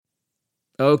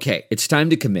Okay, it's time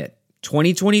to commit.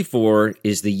 2024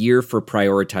 is the year for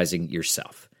prioritizing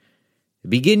yourself.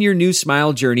 Begin your new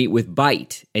smile journey with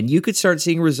Byte, and you could start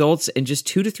seeing results in just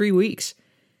 2 to 3 weeks.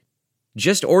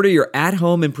 Just order your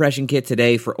at-home impression kit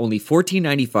today for only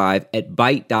 $14.95 at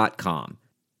Byte.com.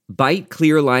 Byte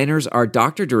clear liners are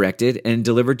doctor-directed and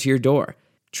delivered to your door.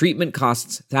 Treatment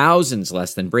costs thousands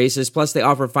less than braces, plus they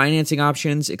offer financing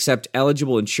options, accept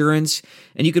eligible insurance,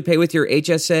 and you could pay with your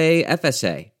HSA,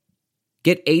 FSA.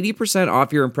 Get 80%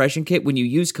 off your impression kit when you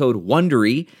use code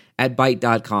WONDERY at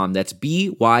Byte.com. That's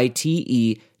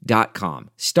BYTE.com.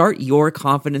 Start your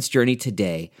confidence journey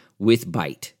today with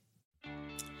Byte.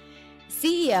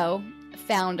 CEO,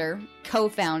 founder,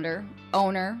 co-founder,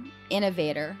 owner,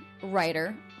 innovator,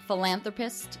 writer,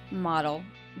 philanthropist, model,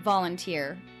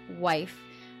 volunteer, wife,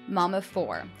 mom of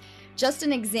 4. Just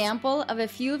an example of a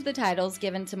few of the titles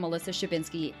given to Melissa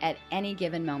Shabinsky at any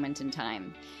given moment in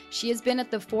time. She has been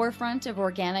at the forefront of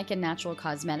organic and natural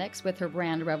cosmetics with her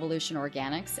brand Revolution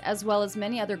Organics, as well as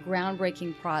many other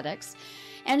groundbreaking products.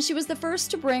 And she was the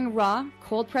first to bring raw,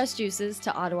 cold-pressed juices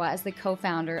to Ottawa as the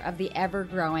co-founder of the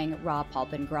ever-growing Raw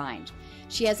Pulp and Grind.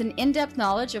 She has an in-depth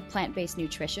knowledge of plant-based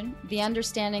nutrition, the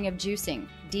understanding of juicing,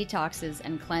 detoxes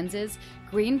and cleanses,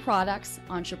 green products,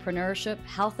 entrepreneurship,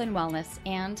 health and wellness,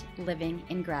 and living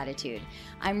in gratitude.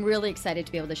 I'm really excited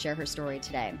to be able to share her story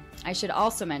today. I should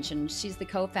also mention she's the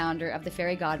co-founder of the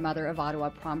Fairy Godmother of Ottawa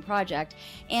Prom Project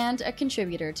and a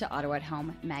contributor to Ottawa at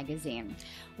Home magazine.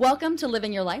 Welcome to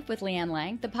Living Your Life with Leanne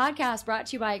Lang, the podcast brought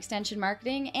to you by Extension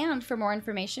Marketing. And for more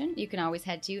information, you can always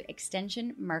head to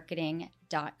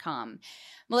extensionmarketing.com.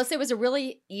 Melissa, it was a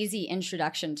really easy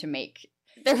introduction to make.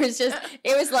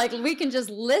 It was like we can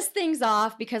just list things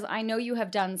off because I know you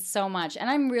have done so much. And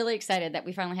I'm really excited that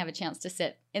we finally have a chance to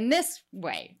sit in this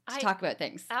way to talk about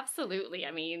things. Absolutely.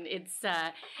 I mean, it's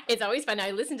always fun.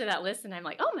 I listen to that list and I'm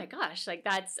like, oh my gosh, like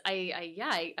that's,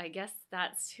 I guess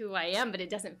that's who I am, but it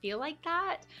doesn't feel like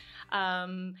that.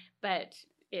 But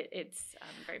it's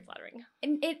very flattering.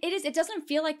 And it doesn't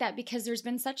feel like that because there's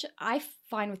been I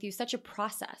find with you such a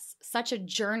process, such a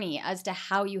journey as to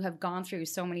how you have gone through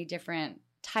so many different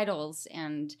titles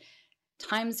and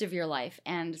times of your life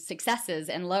and successes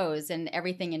and lows and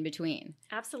everything in between.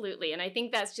 Absolutely. And I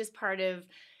think that's just part of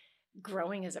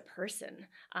growing as a person.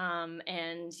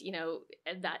 And, you know,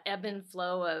 that ebb and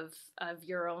flow of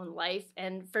your own life.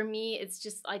 And for me, it's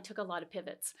just, I took a lot of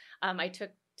pivots. I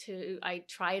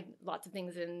tried lots of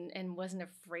things and wasn't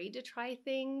afraid to try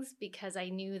things because I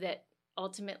knew that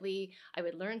ultimately I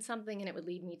would learn something and it would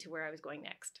lead me to where I was going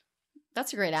next.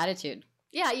 That's a great attitude.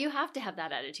 Yeah, you have to have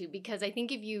that attitude because I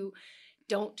think if you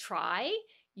don't try,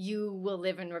 you will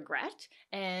live in regret.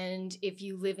 And if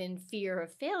you live in fear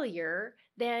of failure,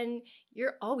 then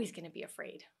you're always going to be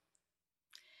afraid.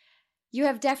 You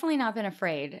have definitely not been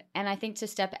afraid. And I think to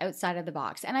step outside of the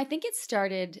box. And I think it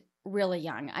started really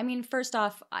young. I mean, first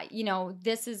off,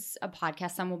 this is a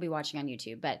podcast some will be watching on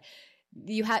YouTube, but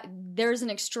there's an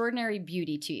extraordinary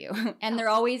beauty to you, and there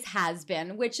always has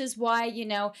been, which is why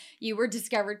you were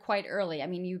discovered quite early. I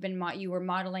mean, you were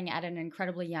modeling at an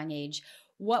incredibly young age.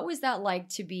 What was that like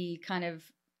to be kind of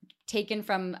taken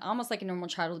from almost like a normal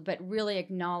childhood, but really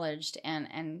acknowledged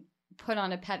and put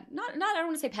on a not I don't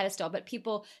want to say pedestal, but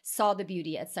people saw the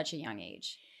beauty at such a young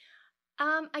age?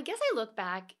 I guess I look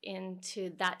back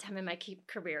into that time in my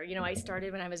career. You know, I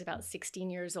started when I was about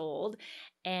 16 years old,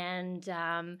 and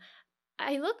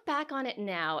I look back on it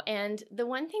now, and the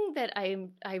one thing that I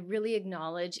really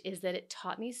acknowledge is that it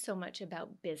taught me so much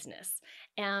about business.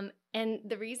 And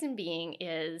the reason being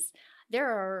is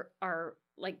there are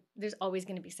there's always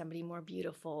going to be somebody more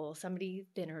beautiful, somebody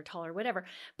thinner, taller, whatever.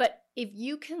 But if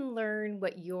you can learn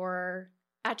what your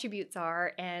attributes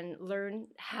are and learn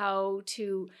how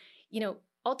to,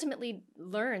 ultimately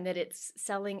learn that it's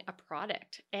selling a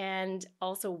product and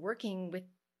also working with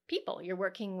people, you're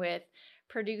working with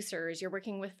producers, you're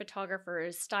working with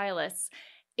photographers, stylists.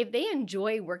 If they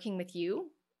enjoy working with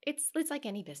you, it's like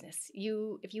any business.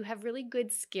 If you have really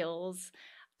good skills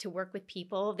to work with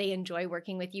people, they enjoy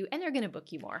working with you and they're going to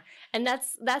book you more. And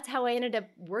that's how I ended up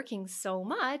working so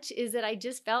much, is that I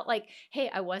just felt like,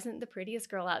 hey, I wasn't the prettiest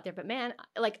girl out there, but man,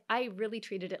 like I really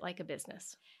treated it like a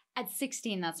business. At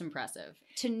 16, that's impressive.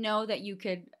 To know that you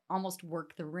could almost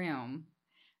work the room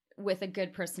with a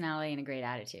good personality and a great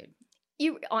attitude.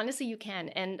 You can.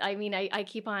 And I mean, I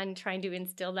keep on trying to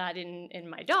instill that in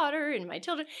my daughter and my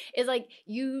children. Is like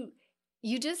you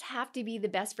just have to be the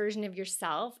best version of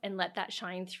yourself and let that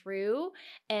shine through.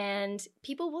 And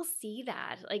people will see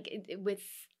that, like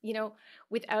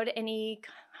without any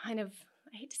kind of,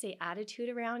 I hate to say attitude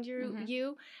around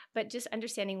you, but just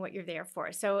understanding what you're there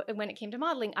for. So when it came to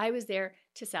modeling, I was there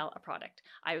to sell a product.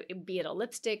 Be it a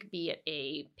lipstick, be it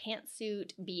a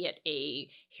pantsuit, be it a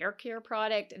hair care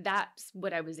product. That's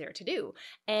what I was there to do.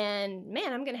 And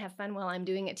man, I'm going to have fun while I'm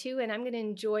doing it too. And I'm going to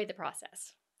enjoy the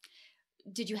process.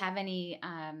 Did you have any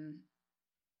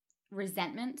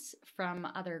resentment from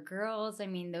other girls? I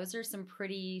mean, those are some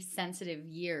pretty sensitive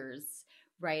years,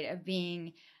 right? Of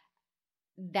being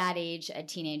that age, a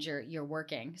teenager, you're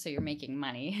working, so you're making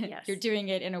money. Yes. You're doing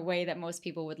it in a way that most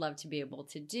people would love to be able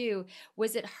to do.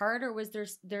 Was it hard, or was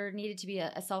there needed to be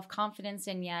a self-confidence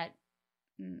and yet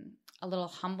a little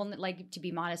humble, like to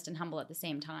be modest and humble at the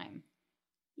same time?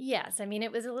 Yes. I mean,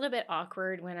 it was a little bit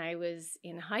awkward when I was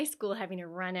in high school having to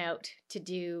run out to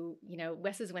do,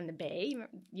 Wes is when the Bay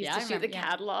used to shoot the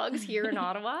catalogs here in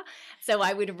Ottawa. So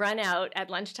I would run out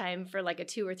at lunchtime for like a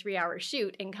 2 or 3 hour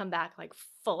shoot and come back like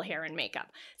full hair and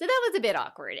makeup. So that was a bit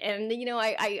awkward. And,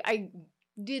 I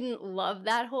didn't love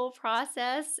that whole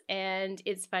process. And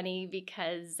it's funny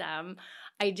because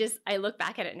I look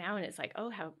back at it now and it's like, oh,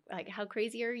 how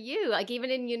crazy are you? Like even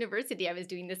in university, I was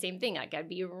doing the same thing. Like I'd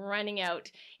be running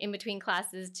out in between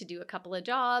classes to do a couple of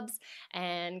jobs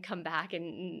and come back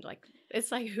and like, it's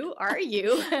like, who are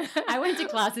you? I went to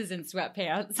classes in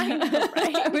sweatpants. I know,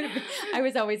 right? I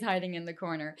was always hiding in the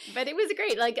corner. But it was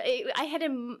great. Like I had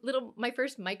my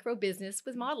first micro business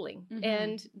was modeling.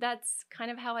 And that's kind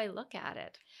of how I look at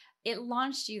it. It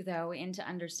launched you, though, into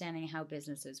understanding how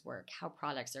businesses work, how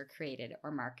products are created or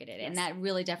marketed. Yes. And that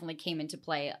really definitely came into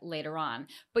play later on.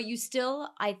 But you still,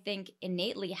 I think,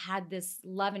 innately had this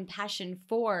love and passion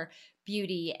for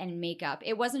beauty and makeup.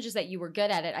 It wasn't just that you were good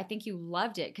at it. I think you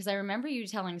loved it, because I remember you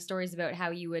telling stories about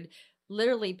how you would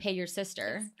literally pay your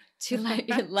sister to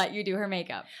let you do her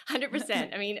makeup.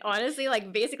 100%. I mean, honestly,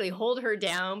 like basically hold her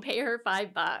down, pay her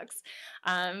 $5.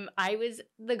 I was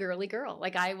the girly girl.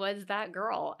 Like I was that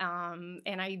girl.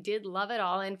 And I did love it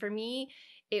all. And for me,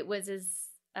 it was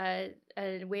a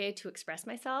way to express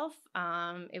myself.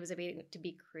 It was a way to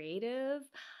be creative.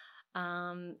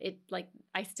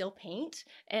 I still paint,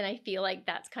 and I feel like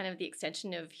that's kind of the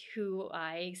extension of who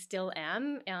I still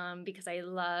am, because I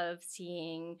love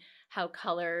seeing how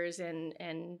colors and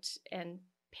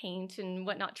paint and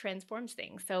whatnot transforms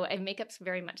things. So makeup's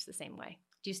very much the same way.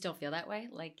 Do you still feel that way?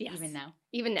 Like yes. Even now?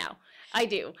 Even now, I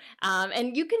do.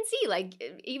 And you can see, like,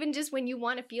 even just when you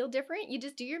want to feel different, you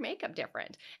just do your makeup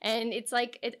different. And it's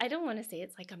like, I don't want to say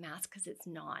it's like a mask, because it's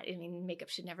not. I mean, makeup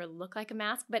should never look like a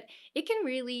mask, but it can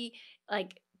really,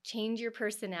 like, change your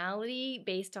personality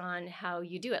based on how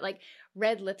you do it. Like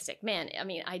red lipstick, man, I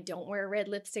mean, I don't wear red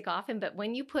lipstick often, but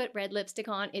when you put red lipstick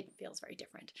on, it feels very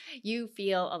different. You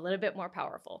feel a little bit more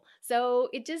powerful. So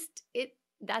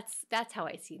that's how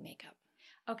I see makeup.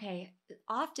 Okay.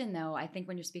 Often, though, I think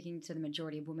when you're speaking to the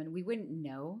majority of women, we wouldn't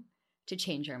know to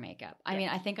change our makeup. I mean,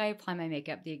 I think I apply my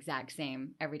makeup the exact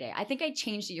same every day. I think I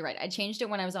changed it. You're right. I changed it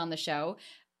when I was on the show,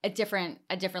 a different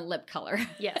lip color.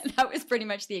 Yes. That was pretty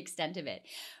much the extent of it.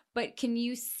 But can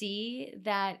you see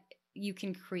that you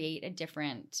can create a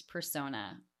different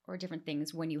persona or different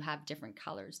things when you have different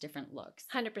colors, different looks?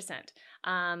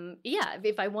 100%. Yeah,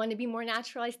 if I want to be more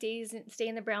natural, I stay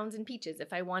in the browns and peaches.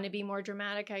 If I want to be more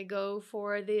dramatic, I go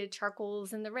for the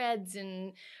charcoals and the reds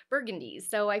and burgundies.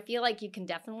 So I feel like you can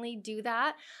definitely do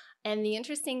that. And the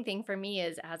interesting thing for me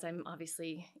is, as I'm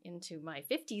obviously into my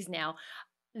 50s now,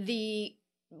 the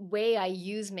way I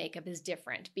use makeup is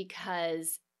different,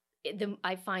 because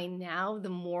I find now the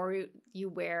more you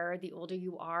wear, the older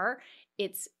you are,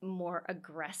 it's more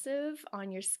aggressive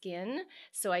on your skin.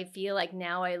 So I feel like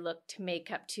now I look to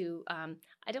makeup to,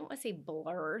 I don't want to say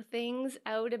blur things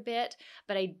out a bit,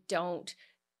 but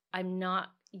I'm not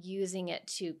using it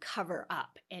to cover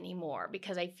up anymore,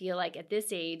 because I feel like at this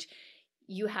age,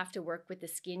 you have to work with the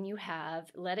skin you have,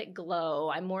 let it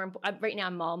glow. Right now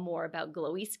I'm all more about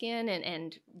glowy skin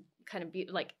and kind of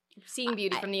like seeing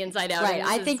beauty from the inside out. Right.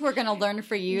 I think we're going to learn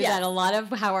for you that a lot of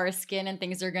how our skin and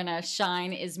things are going to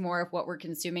shine is more of what we're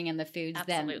consuming in the foods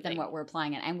than what we're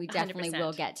applying it. And we definitely 100%.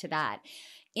 will get to that.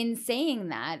 In saying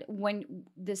that, when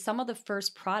some of the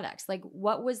first products, like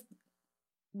what was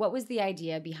the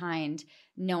idea behind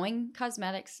knowing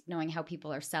cosmetics, knowing how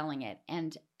people are selling it,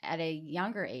 and at a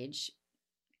younger age,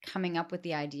 coming up with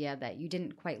the idea that you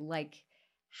didn't quite like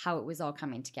how it was all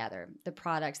coming together, the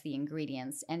products, the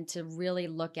ingredients, and to really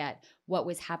look at what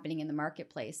was happening in the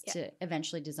marketplace to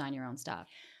eventually design your own stuff?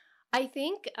 I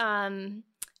think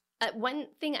one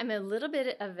thing, I'm a little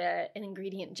bit of an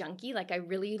ingredient junkie. Like I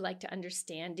really like to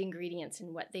understand ingredients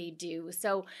and what they do.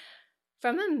 So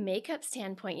From a makeup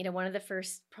standpoint, one of the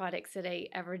first products that I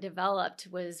ever developed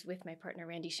was with my partner,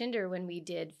 Randy Schinder, when we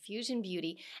did Fusion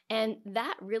Beauty. And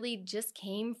that really just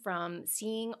came from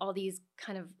seeing all these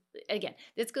kind of, again,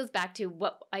 this goes back to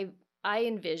what I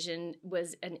envisioned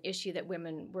was an issue that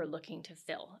women were looking to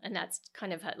fill. And that's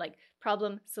kind of like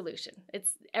problem, solution.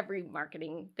 It's every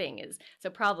marketing thing is. So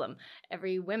problem,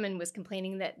 every woman was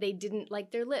complaining that they didn't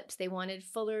like their lips. They wanted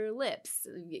fuller lips.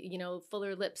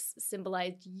 Fuller lips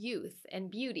symbolized youth and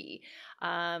beauty.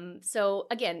 So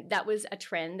again, that was a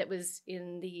trend that was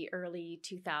in the early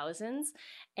 2000s.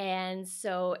 And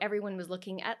so everyone was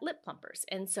looking at lip plumpers.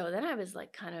 And so then I was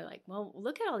like, kind of like, well,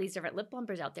 look at all these different lip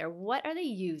plumpers out there. What are they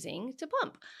using to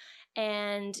plump?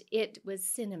 And it was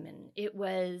cinnamon. It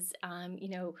was,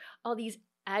 all these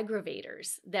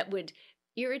aggravators that would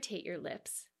irritate your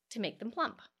lips to make them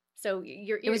plump. So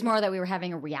it was more that we were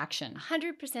having a reaction.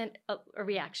 100% a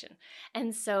reaction.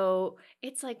 And so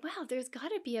it's like, wow, there's got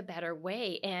to be a better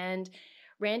way. And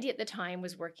Randy at the time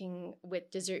was working with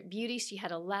Dessert Beauty. She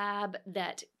had a lab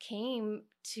that came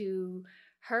to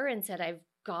her and said, I've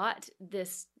got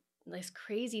this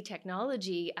crazy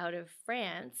technology out of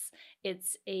France.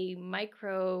 It's a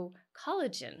micro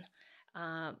collagen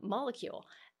molecule.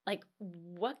 Like,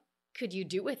 what could you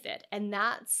do with it? And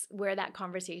that's where that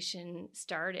conversation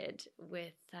started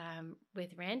with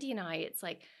Randy and I. It's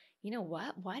like, you know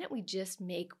what? Why don't we just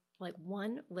make like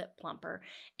one lip plumper?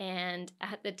 And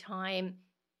at the time,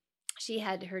 she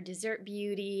had her Dessert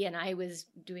Beauty, and I was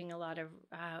doing a lot of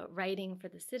writing for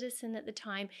the Citizen at the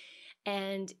time.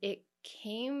 And it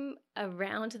came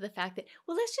around to the fact that,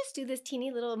 well, let's just do this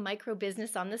teeny little micro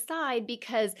business on the side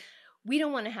because we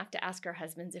don't want to have to ask our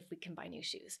husbands if we can buy new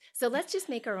shoes. So let's just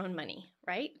make our own money,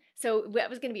 right? So that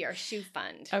was going to be our shoe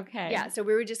fund. Okay. Yeah. So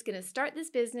we were just going to start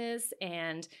this business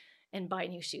and buy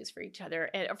new shoes for each other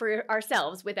and for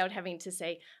ourselves without having to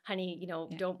say, honey,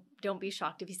 don't be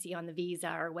shocked if you see on the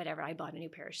Visa or whatever, I bought a new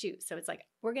pair of shoes. So it's like,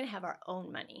 we're going to have our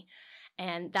own money.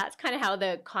 And that's kind of how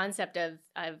the concept of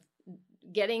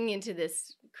getting into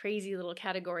this crazy little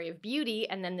category of beauty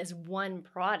and then this one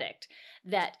product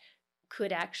that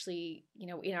could actually,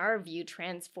 in our view,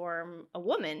 transform a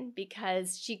woman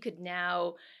because she could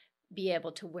now be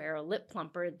able to wear a lip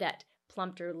plumper that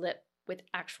plumped her lip with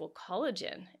actual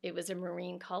collagen. It was a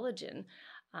marine collagen.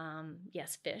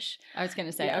 Yes, fish. I was going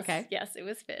to say, yes, okay. Yes, it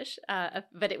was fish.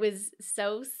 But it was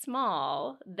so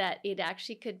small that it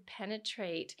actually could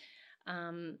penetrate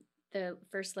the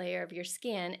first layer of your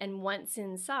skin. And once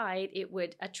inside, it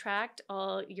would attract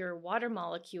all your water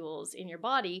molecules in your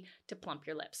body to plump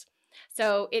your lips.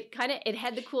 So it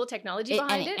had the cool technology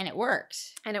behind it. And it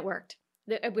worked. And it worked,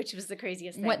 which was the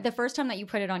craziest thing. The first time that you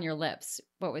put it on your lips,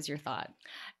 what was your thought?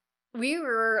 We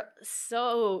were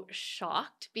so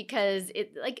shocked because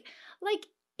it like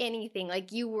anything,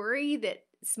 like you worry that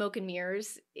smoke and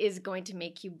mirrors is going to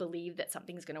make you believe that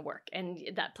something's going to work and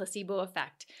that placebo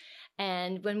effect.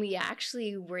 And when we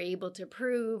actually were able to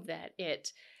prove that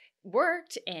it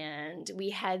worked and we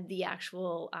had the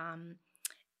actual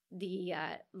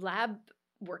lab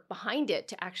work behind it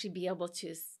to actually be able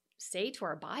to say to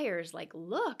our buyers, like,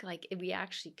 look, like we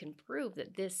actually can prove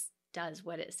that this does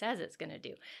what it says it's going to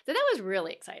do. So that was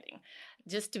really exciting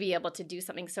just to be able to do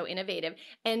something so innovative.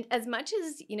 And as much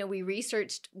as, we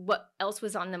researched what else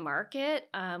was on the market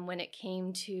when it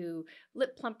came to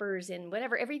lip plumpers and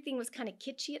whatever, everything was kind of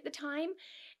kitschy at the time.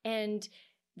 And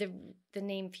the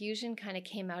name Fusion kind of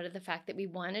came out of the fact that we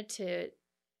wanted to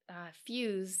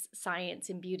fuse science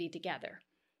and beauty together.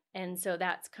 And so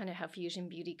that's kind of how Fusion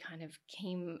Beauty kind of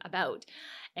came about.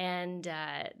 And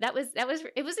it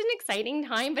was an exciting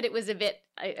time, but it was a bit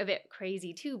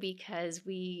crazy too, because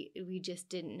we just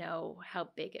didn't know how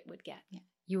big it would get. Yeah.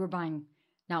 You were buying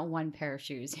not one pair of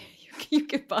shoes. you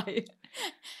could buy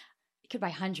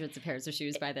hundreds of pairs of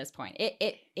shoes by this point.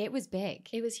 It was big.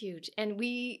 It was huge. And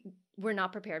we were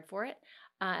not prepared for it.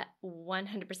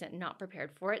 100% not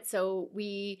prepared for it. So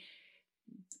we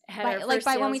had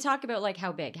when we talk about like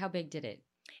how big did it?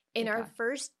 In our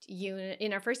first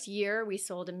year, we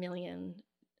sold 1 million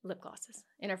lip glosses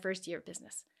in our first year of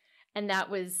business. And that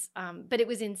was, but it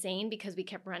was insane because we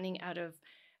kept running out of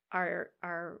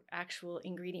our actual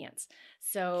ingredients.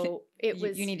 So it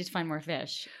was... You needed to find more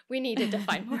fish. We needed to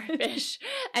find more fish.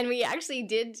 And we actually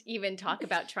did even talk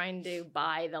about trying to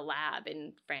buy the lab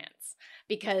in France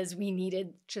because we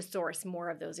needed to source more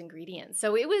of those ingredients.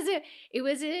 So it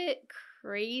was a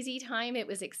crazy time. It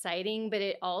was exciting, but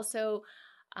it also...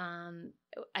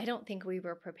 I don't think we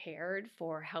were prepared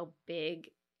for how big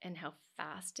and how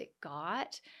fast it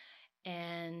got.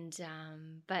 And,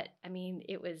 but I mean,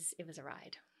 it was a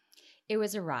ride. It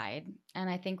was a ride. And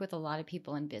I think with a lot of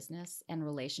people in business and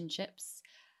relationships,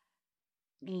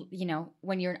 you know,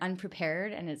 when you're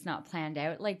unprepared and it's not planned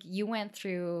out, like you went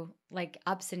through like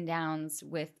ups and downs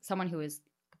with someone who is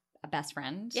a best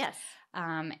friend. Yes.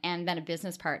 And then a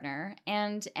business partner.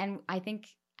 And I think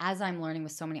as I'm learning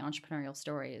with so many entrepreneurial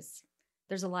stories,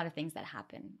 there's a lot of things that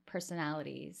happen.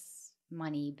 Personalities,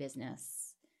 money,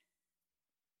 business,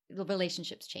 the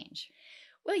relationships change.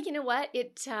 Well, you know what?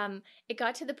 It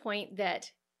got to the point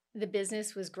that the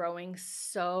business was growing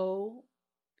so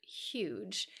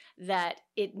huge that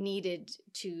it needed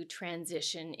to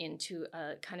transition into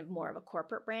a kind of more of a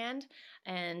corporate brand.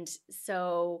 And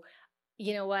so,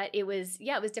 you know what? It was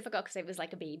difficult because it was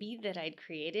like a baby that I'd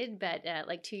created. But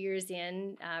like 2 years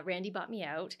in, Randy bought me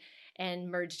out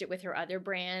and merged it with her other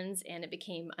brands, and it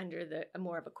became under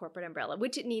more of a corporate umbrella,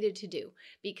 which it needed to do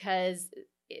because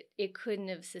it couldn't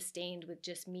have sustained with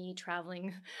just me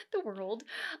traveling the world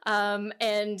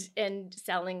and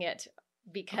selling it,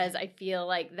 because I feel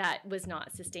like that was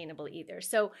not sustainable either.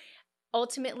 So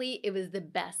ultimately, it was the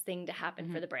best thing to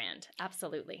happen for the brand.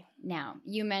 Absolutely. Now,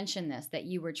 you mentioned this, that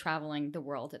you were traveling the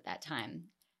world at that time.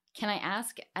 Can I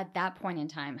ask, at that point in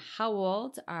time,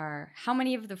 how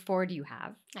many of the four do you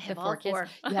have? I have the all kids? four.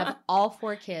 You have all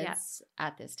four kids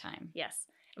at this time. Yes.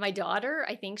 My daughter,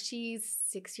 I think she's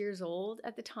 6 years old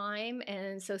at the time.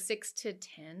 And so 6 to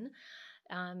 10,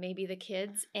 maybe the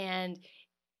kids. And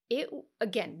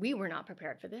again, we were not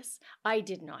prepared for this. I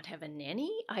did not have a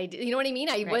nanny. You know what I mean?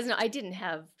 I didn't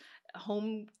have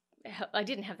I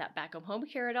didn't have that back home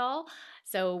care at all.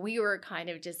 So we were kind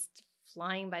of just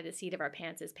flying by the seat of our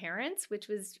pants as parents, which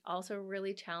was also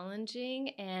really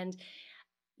challenging. And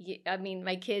I mean,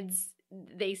 my kids,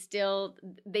 they still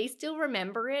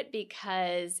remember it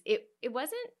because it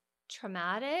wasn't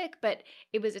traumatic, but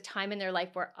it was a time in their life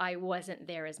where I wasn't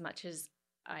there as much as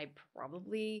I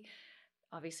probably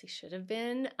obviously should have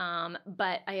been.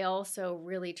 But I also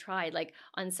really tried, like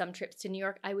on some trips to New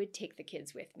York, I would take the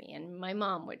kids with me and my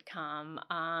mom would come.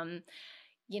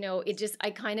 You know,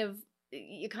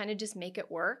 you kind of just make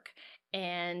it work.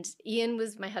 And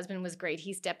my husband was great.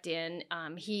 He stepped in.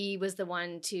 He was the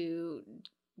one to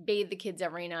bathe the kids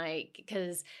every night,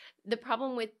 because the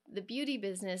problem with the beauty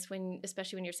business,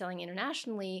 especially when you're selling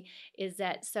internationally, is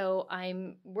that so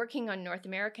I'm working on North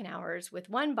American hours with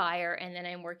one buyer, and then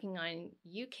I'm working on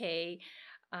UK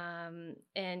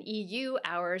and EU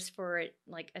hours for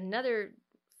like another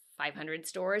 500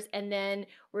 stores, and then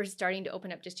we're starting to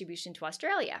open up distribution to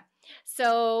Australia.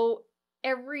 So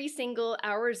every single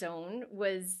hour zone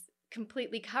was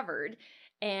completely covered.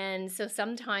 And so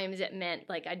sometimes it meant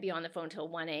like I'd be on the phone till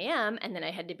 1 a.m. and then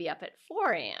I had to be up at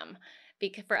 4 a.m.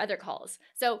 for other calls.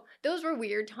 So those were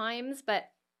weird times, but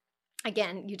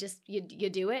again, you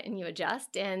do it and you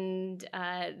adjust. And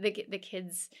the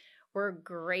kids were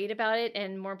great about it,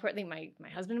 and more importantly, my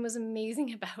husband was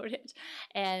amazing about it.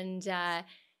 And I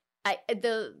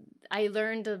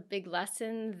learned a big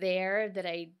lesson there that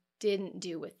I didn't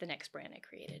do with the next brand I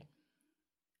created.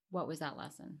 What was that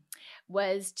lesson?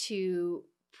 Was to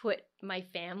put my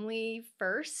family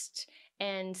first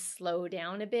and slow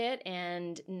down a bit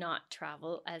and not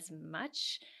travel as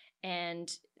much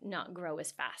and not grow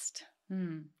as fast.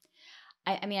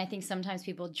 I mean, I think sometimes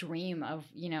people dream of,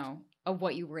 of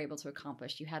what you were able to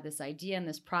accomplish. You had this idea and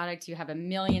this product, you have 1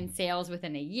 million sales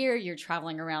within a year, you're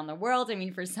traveling around the world. I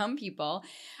mean, for some people,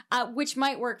 which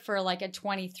might work for like a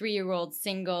 23-year-old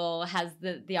single, has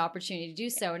the opportunity to do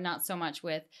so, and not so much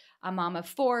with a mom of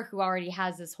 4 who already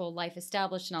has this whole life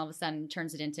established and all of a sudden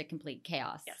turns it into complete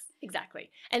chaos. Yes,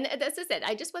 exactly. And that's just it.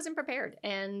 I just wasn't prepared.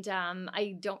 And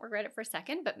I don't regret it for a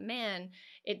second, but man,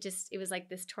 it was like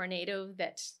this tornado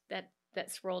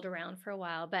that swirled around for a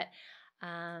while. But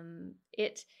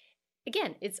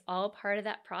it's all part of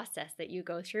that process that you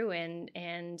go through,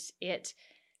 and it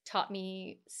taught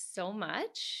me so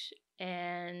much.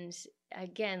 And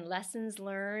again, lessons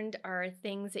learned are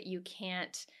things that you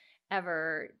can't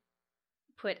ever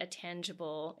put a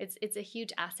tangible, it's a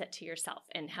huge asset to yourself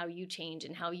and how you change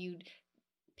and how you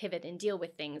pivot and deal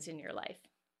with things in your life.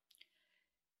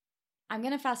 I'm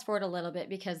going to fast forward a little bit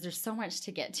because there's so much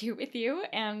to get to with you,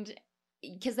 and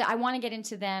because I want to get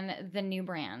into then the new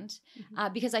brand,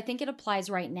 because I think it applies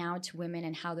right now to women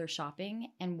and how they're shopping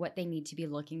and what they need to be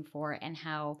looking for, and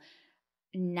how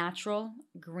natural,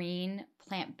 green,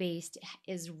 plant-based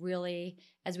is really,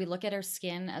 as we look at our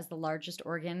skin as the largest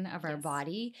organ of our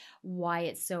body, why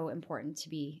it's so important to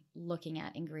be looking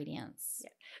at ingredients. Yeah.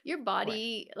 Your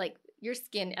body, like your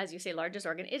skin, as you say, largest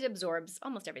organ, it absorbs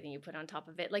almost everything you put on top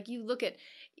of it. Like you look at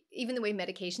even the way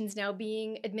medication's now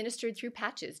being administered through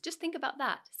patches. Just think about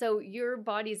that. So your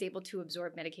body is able to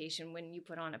absorb medication when you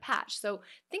put on a patch. So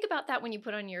think about that when you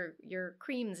put on your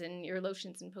creams and your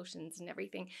lotions and potions and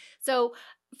everything. So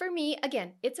for me,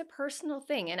 again, it's a personal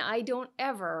thing, and I don't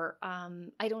ever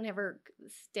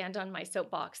stand on my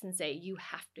soapbox and say you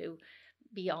have to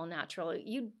be all natural.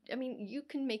 You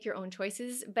can make your own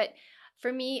choices, but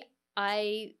for me,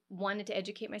 I wanted to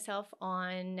educate myself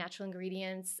on natural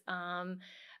ingredients.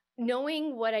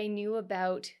 Knowing what I knew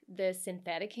about the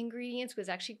synthetic ingredients was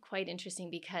actually quite interesting,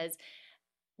 because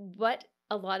what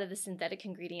a lot of the synthetic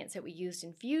ingredients that we used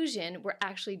in fusion were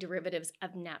actually derivatives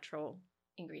of natural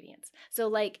ingredients. So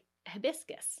like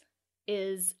hibiscus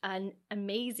is an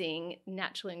amazing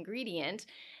natural ingredient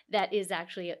that is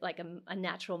actually like a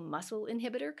natural muscle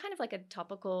inhibitor, kind of like a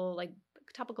topical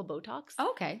Botox.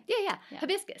 Oh, okay. Yeah.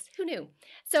 Hibiscus. Who knew?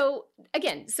 So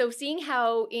again, seeing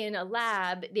how in a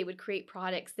lab they would create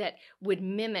products that would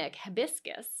mimic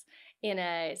hibiscus in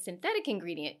a synthetic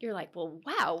ingredient, you're like, well,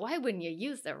 wow, why wouldn't you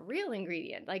use the real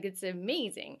ingredient? Like, it's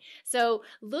amazing. So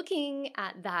looking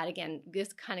at that, again,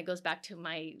 this kind of goes back to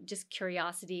my just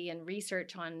curiosity and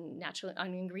research on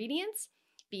ingredients,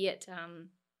 be it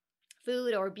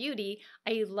food or beauty.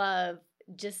 I love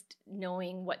just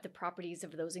knowing what the properties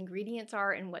of those ingredients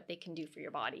are and what they can do for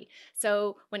your body.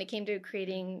 So when it came to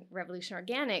creating Revolution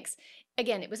Organics,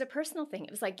 again, it was a personal thing.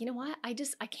 It was like, you know what? I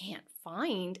can't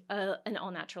find an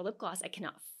all-natural lip gloss. I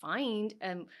cannot find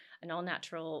an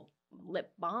all-natural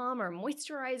lip balm or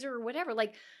moisturizer or whatever.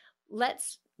 Like,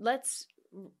 let's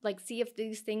like see if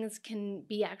these things can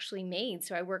be actually made.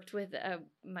 So I worked with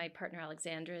my partner,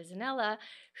 Alexandra Zanella,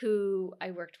 who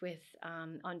I worked with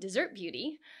on Dessert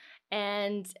Beauty.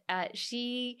 And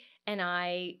she and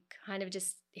I kind of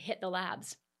just hit the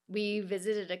labs. We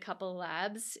visited a couple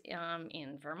labs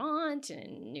in Vermont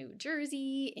and New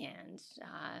Jersey and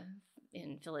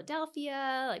in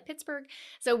Philadelphia, like Pittsburgh.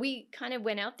 So we kind of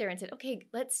went out there and said, okay,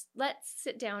 let's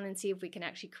sit down and see if we can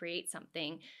actually create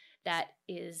something that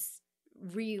is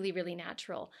really, really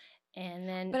natural. And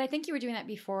then, but I think you were doing that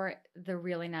before the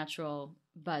really natural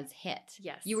buzz hit.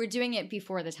 Yes. You were doing it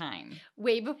before the time.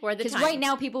 Way before the time. Because right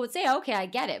now people would say, okay, I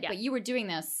get it. Yeah. But you were doing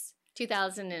this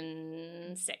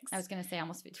 2006. I was going to say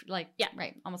almost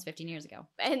 15 years ago.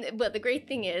 But the great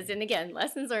thing is, and again,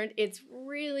 lessons learned, it's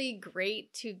really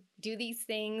great to do these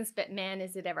things, but man,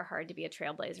 is it ever hard to be a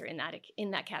trailblazer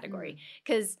in that category.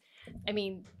 Because,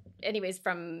 anyways,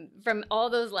 from all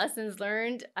those lessons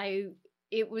learned,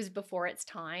 it was before its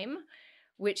time,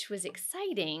 which was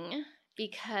exciting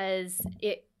because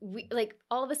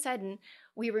all of a sudden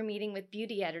we were meeting with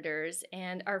beauty editors,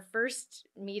 and our first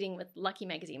meeting with Lucky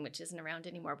magazine, which isn't around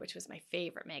anymore, which was my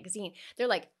favorite magazine, they're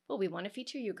like, well, we want to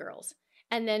feature you girls.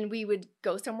 And then we would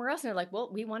go somewhere else and they're like, well,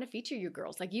 we want to feature you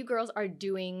girls. Like, you girls are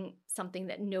doing something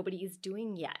that nobody is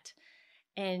doing yet.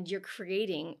 And you're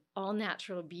creating all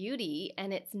natural beauty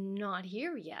and it's not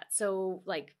here yet. So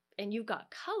and you've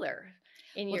got color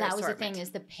in your assortment. That was the thing,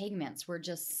 is the pigments were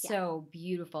just so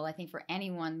beautiful. I think for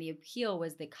anyone, the appeal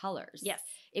was the colors. Yes.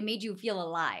 It made you feel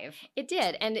alive. It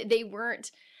did. And they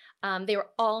weren't, they were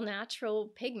all natural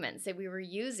pigments that we were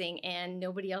using, and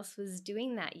nobody else was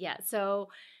doing that yet. So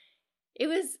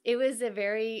that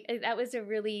was a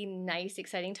really nice,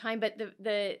 exciting time. But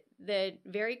the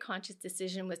very conscious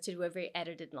decision was to do a very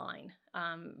edited line,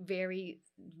 very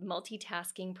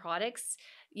multitasking products.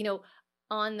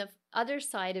 On the other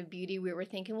side of beauty, we were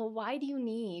thinking, well, why do you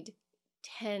need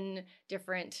 10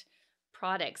 different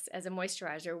products as a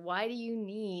moisturizer? Why do you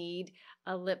need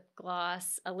a lip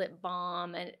gloss, a lip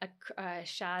balm, a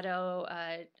shadow,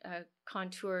 a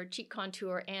contour, cheek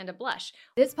contour, and a blush?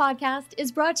 This podcast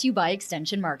is brought to you by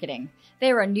Extension Marketing.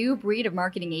 They are a new breed of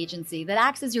marketing agency that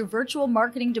acts as your virtual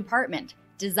marketing department,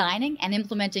 designing and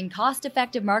implementing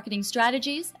cost-effective marketing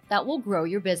strategies that will grow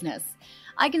your business.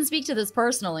 I can speak to this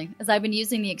personally, as I've been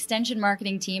using the Extension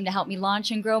Marketing team to help me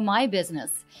launch and grow my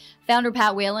business. Founder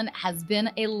Pat Whalen has been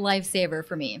a lifesaver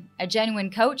for me, a genuine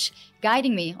coach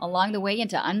guiding me along the way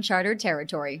into uncharted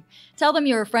territory. Tell them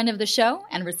you're a friend of the show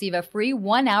and receive a free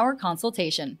 1-hour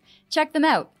consultation. Check them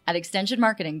out at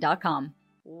extensionmarketing.com.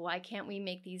 Why can't we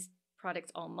make these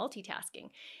products all multitasking?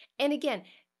 And again,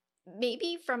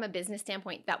 maybe from a business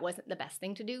standpoint, that wasn't the best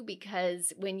thing to do,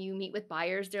 because when you meet with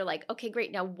buyers, they're like, okay,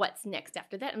 great, now what's next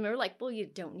after that? And we're like, well, you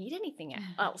don't need anything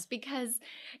else, because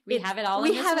we have it all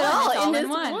in this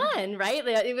one, right?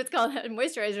 It was called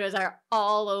moisturizers are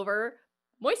all over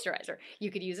moisturizer. You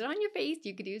could use it on your face,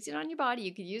 you could use it on your body,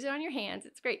 you could use it on your hands.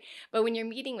 It's great. But when you're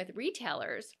meeting with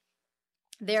retailers,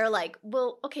 they're like,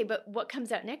 well, okay, but what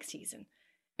comes out next season?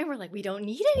 And we're like, we don't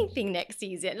need anything next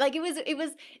season. Like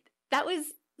that was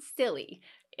silly.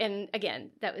 And again,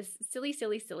 that was silly,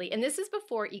 silly, silly. And this is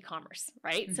before e-commerce,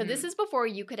 right? Mm-hmm. So this is before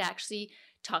you could actually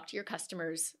talk to your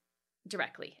customers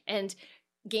directly, and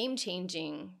game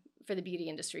changing for the beauty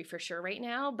industry for sure right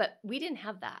now. But we didn't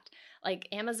have that. Like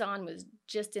Amazon was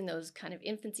just in those kind of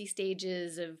infancy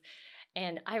stages of,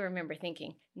 and I remember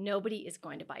thinking, nobody is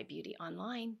going to buy beauty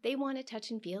online. They want to touch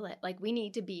and feel it. Like we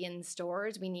need to be in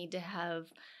stores. We need to have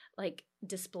like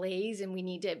displays, and we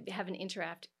need to have an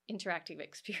interactive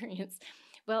experience.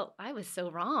 Well, I was so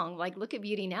wrong. Like look at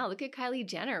beauty now. Look at Kylie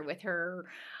Jenner with her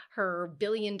 $1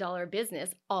 billion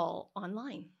business all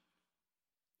online.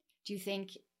 Do you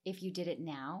think if you did it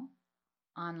now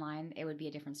online, it would be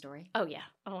a different story? Oh yeah.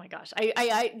 Oh my gosh.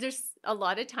 I there's a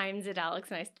lot of times that Alex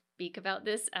and I speak about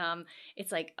this.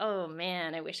 It's like, oh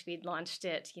man, I wish we'd launched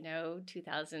it,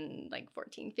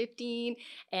 2014, 15,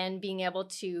 and being able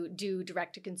to do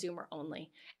direct to consumer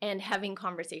only, and having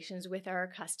conversations with our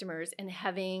customers, and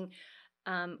having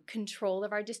control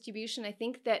of our distribution. I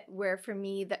think that where for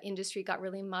me the industry got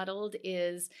really muddled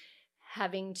is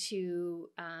having to,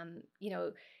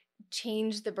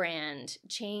 change the brand,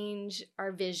 change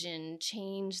our vision,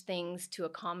 change things to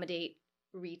accommodate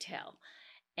retail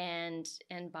and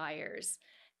buyers.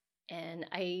 And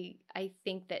I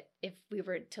think that if we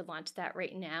were to launch that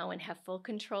right now and have full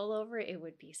control over it, it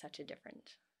would be such a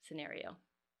different scenario.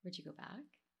 Would you go back?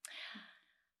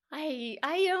 I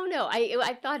don't know.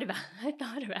 I thought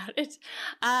about it.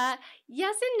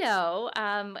 Yes and no.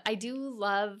 I do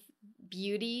love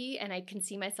beauty, and I can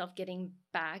see myself getting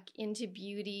back into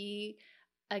beauty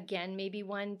again, maybe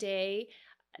one day.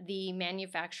 The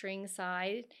manufacturing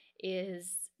side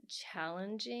is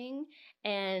challenging,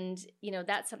 and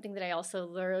that's something that I also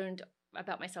learned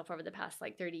about myself over the past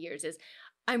 30 years is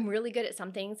I'm really good at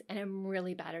some things and I'm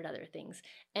really bad at other things.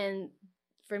 And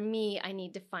for me, I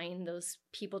need to find those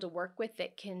people to work with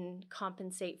that can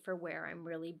compensate for where I'm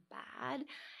really bad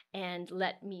and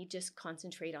let me just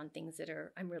concentrate on things that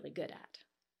I'm really good at.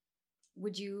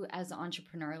 Would you, as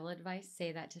entrepreneurial advice,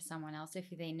 say that to someone else if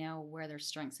they know where their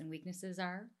strengths and weaknesses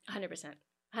are? 100%.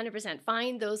 100%.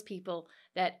 Find those people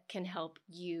that can help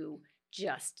you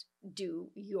just do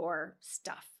your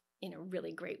stuff in a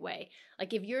really great way.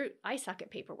 Like I suck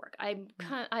at paperwork.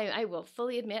 I will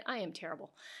fully admit I am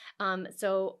terrible.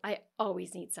 So I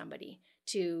always need somebody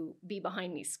to be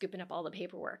behind me scooping up all the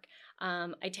paperwork.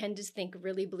 I tend to think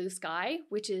really blue sky,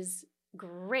 which is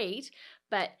great,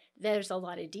 but there's a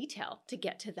lot of detail to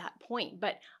get to that point.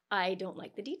 But I don't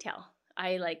like the detail.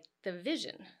 I like the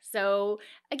vision. So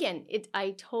again,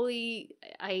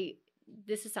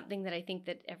 this is something that I think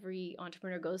that every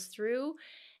entrepreneur goes through,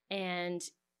 and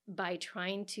by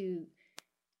trying to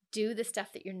do the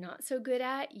stuff that you're not so good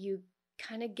at, you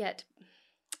kind of get,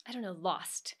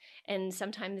 lost. And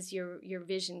sometimes your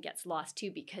vision gets lost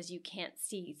too, because you can't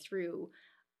see through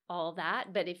all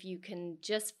that. But if you can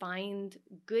just find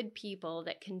good people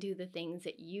that can do the things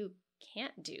that you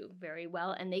can't do very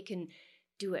well, and they can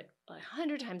do it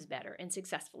 100 times better and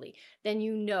successfully, then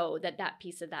that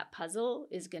piece of that puzzle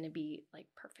is going to be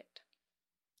perfect.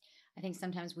 I think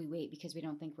sometimes we wait because we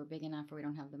don't think we're big enough, or we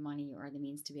don't have the money or the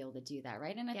means to be able to do that,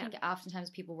 right? And I think oftentimes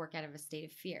people work out of a state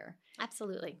of fear.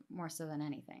 Absolutely. More so than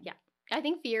anything. Yeah. I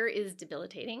think fear is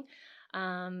debilitating.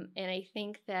 And I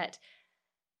think that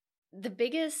the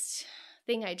biggest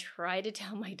thing I try to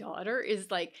tell my daughter is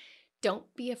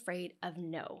don't be afraid of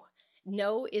no.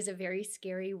 No is a very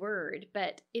scary word,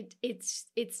 but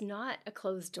it's not a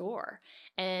closed door.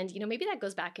 And maybe that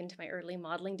goes back into my early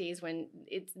modeling days when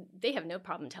they have no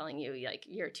problem telling you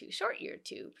you're too short,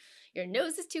 your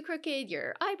nose is too crooked,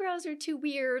 your eyebrows are too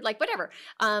weird, whatever.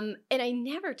 And I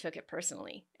never took it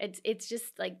personally. It's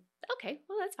just okay,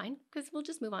 well that's fine, because we'll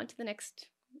just move on to the next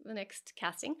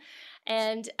casting.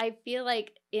 And I feel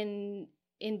like in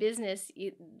business,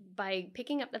 by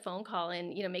picking up the phone call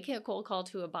and making a cold call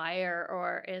to a buyer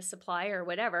or a supplier or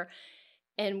whatever,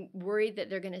 and worried that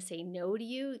they're going to say no to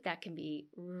you, that can be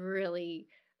really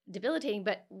debilitating.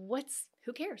 But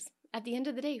who cares? At the end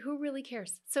of the day, who really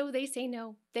cares? So they say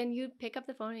no, then you pick up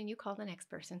the phone and you call the next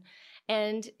person.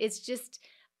 And it's just,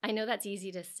 I know that's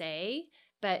easy to say,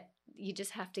 but you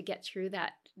just have to get through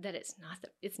that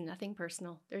it's nothing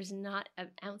personal. There's not an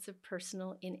ounce of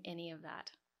personal in any of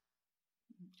that.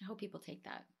 I hope people take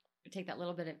that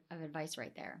little bit of advice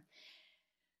right there.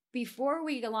 Before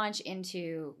we launch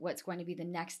into what's going to be the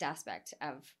next aspect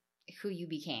of who you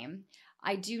became,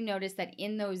 I do notice that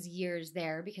in those years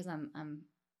there, because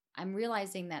I'm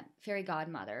realizing that Fairy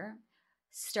Godmother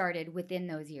started within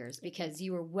those years, because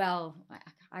you were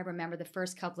I remember the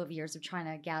first couple of years of trying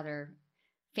to gather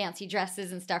fancy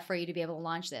dresses and stuff for you to be able to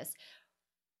launch this.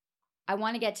 I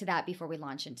want to get to that before we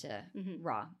launch into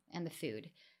Raw and the food.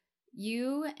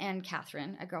 You and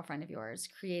Catherine, a girlfriend of yours,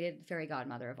 created Fairy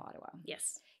Godmother of Ottawa.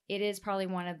 Yes. It is probably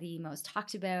one of the most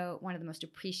talked about, one of the most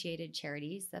appreciated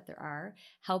charities that there are,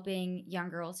 helping young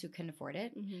girls who couldn't afford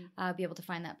it be able to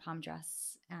find that prom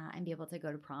dress and be able to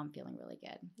go to prom feeling really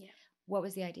good. Yeah. What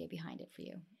was the idea behind it for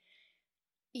you?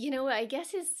 I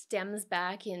guess it stems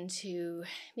back into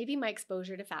maybe my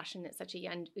exposure to fashion at such a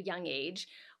young age,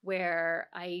 where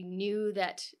I knew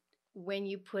that when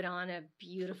you put on a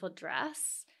beautiful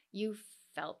dress, you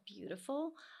felt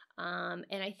beautiful. And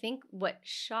I think what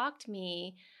shocked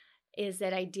me is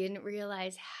that I didn't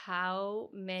realize how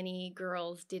many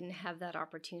girls didn't have that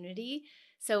opportunity.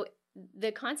 So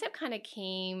the concept kind of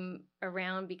came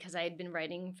around because I had been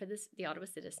writing for the Ottawa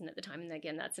Citizen at the time. And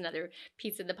again, that's another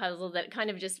piece of the puzzle that kind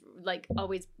of just like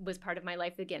always was part of my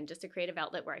life. Again, just a creative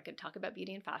outlet where I could talk about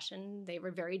beauty and fashion. They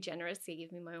were very generous. They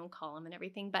gave me my own column and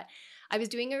everything. But I was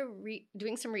doing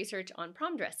doing some research on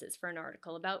prom dresses for an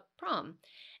article about prom.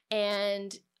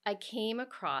 And I came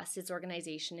across this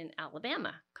organization in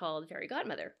Alabama called Fairy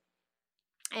Godmother.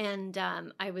 And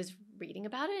I was reading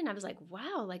about it and I was like,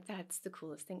 wow, like that's the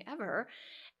coolest thing ever.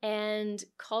 And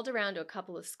called around to a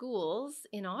couple of schools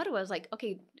in Ottawa. I was like,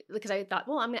 okay, because I thought,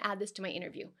 well, I'm going to add this to my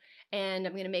interview and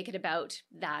I'm going to make it about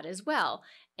that as well.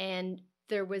 And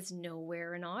there was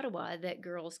nowhere in Ottawa that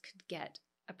girls could get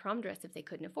a prom dress if they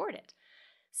couldn't afford it.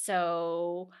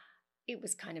 So it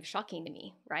was kind of shocking to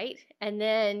me, right? And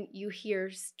then you hear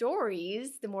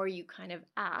stories, the more you kind of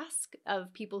ask,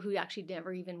 of people who actually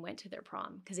never even went to their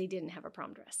prom because they didn't have a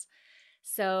prom dress.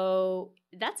 So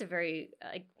that's a very,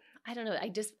 I don't know,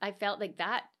 I felt like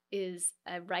that is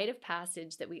a rite of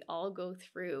passage that we all go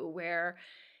through where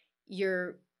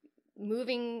you're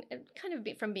moving kind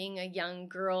of from being a young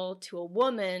girl to a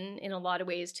woman in a lot of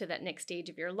ways to that next stage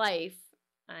of your life.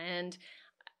 And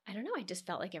I don't know, I just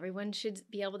felt like everyone should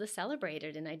be able to celebrate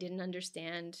it, and I didn't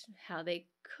understand how they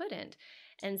couldn't.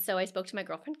 And so I spoke to my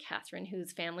girlfriend, Catherine,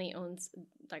 whose family owns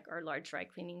like our large dry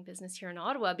cleaning business here in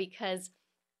Ottawa, because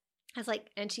I was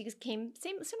like, and she came,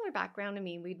 similar background to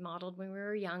me. We'd modeled when we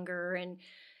were younger,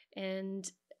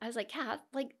 and I was like, Kat,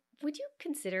 like, would you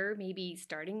consider maybe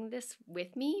starting this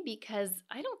with me? Because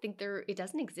I don't think it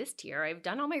doesn't exist here. I've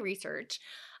done all my research,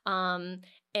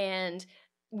 and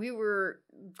we were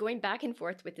going back and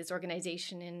forth with this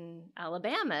organization in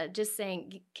Alabama, just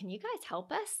saying, can you guys help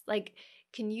us? Like,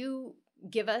 can you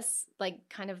give us like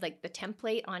kind of like the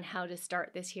template on how to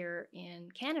start this here in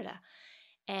Canada?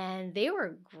 And they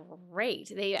were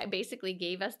great. They basically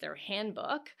gave us their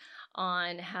handbook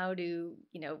on how to,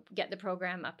 get the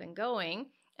program up and going.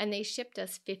 And they shipped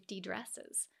us 50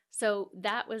 dresses. So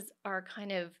that was our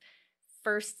kind of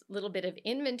first little bit of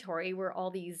inventory, were all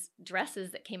these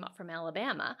dresses that came up from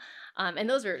Alabama. And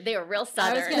they were real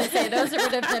Southern. I was going to say, those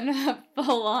would have been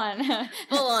full on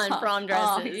prom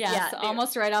dresses. Yes,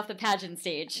 almost right off the pageant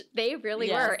stage. They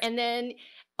really were. And then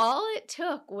all it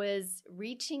took was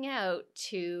reaching out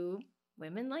to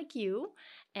women like you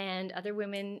and other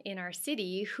women in our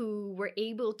city who were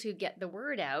able to get the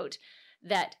word out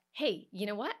that, hey, you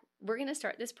know what? We're going to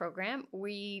start this program.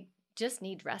 We just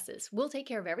need dresses. We'll take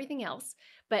care of everything else,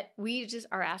 but we just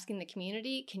are asking the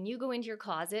community, can you go into your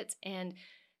closets and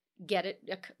get it?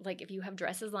 Like if you have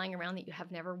dresses lying around that you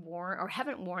have never worn or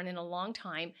haven't worn in a long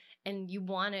time and you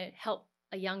want to help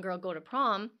a young girl go to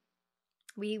prom,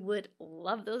 we would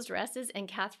love those dresses. And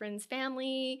Catherine's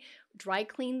family dry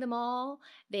cleaned them all.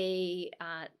 They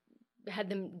had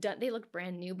them done. They looked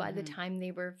brand new by the time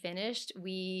they were finished.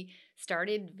 We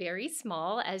started very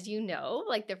small, as you know.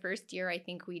 Like the first year, I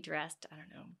think we dressed,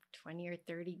 20 or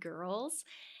 30 girls.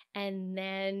 And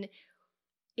then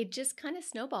it just kind of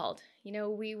snowballed.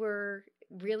 We were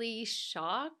really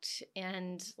shocked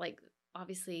and like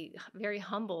obviously very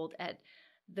humbled at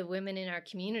the women in our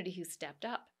community who stepped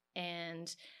up.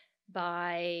 And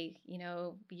by,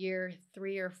 year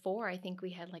 3 or 4, I think we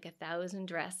had like 1,000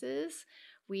 dresses.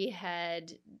 We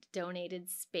had donated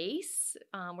space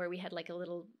where we had like a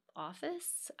little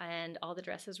office and all the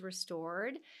dresses were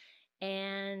stored.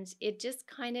 And it just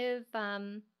kind of,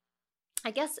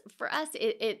 I guess for us,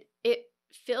 it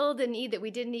filled a need that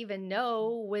we didn't even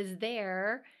know was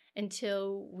there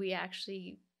until we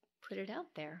actually put it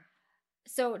out there.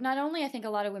 So not only I think a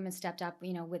lot of women stepped up,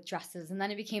 with dresses, and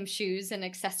then it became shoes and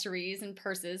accessories and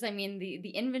purses. I mean, the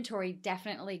inventory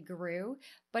definitely grew.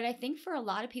 But I think for a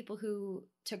lot of people who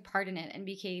took part in it and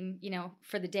became,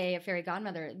 for the day a fairy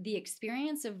godmother, the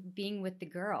experience of being with the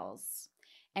girls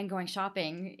and going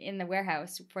shopping in the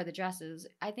warehouse for the dresses,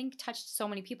 I think touched so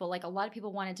many people. Like a lot of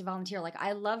people wanted to volunteer. Like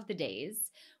I love the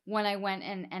days when I went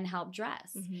and helped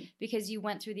dress, because you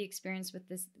went through the experience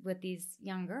with these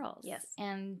young girls. Yes.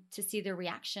 And to see their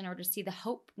reaction, or to see the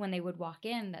hope when they would walk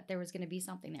in that there was going to be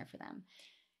something there for them.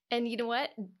 And you know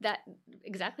what? That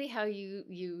exactly how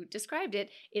you described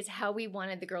it is how we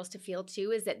wanted the girls to feel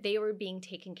too, is that they were being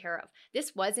taken care of.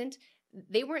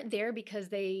 They weren't there because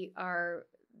they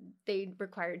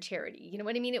required charity. You know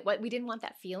what I mean? We didn't want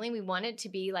that feeling. We wanted it to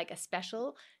be like a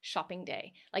special shopping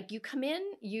day. Like you come in,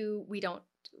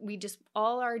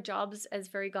 all our jobs as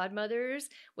fairy godmothers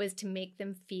was to make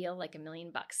them feel like $1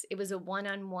 million. It was a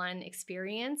one-on-one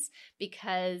experience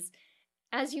because,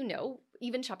 as you know,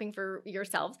 even shopping for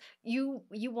yourselves, you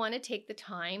want to take the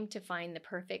time to find the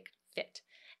perfect fit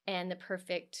and the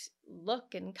perfect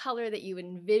look and color that you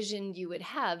envisioned you would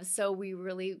have. So we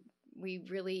really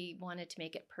wanted to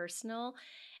make it personal.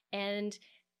 And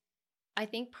I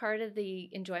think part of the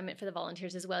enjoyment for the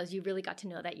volunteers as well is you really got to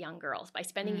know that young girls by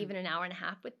spending even an hour and a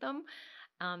half with them,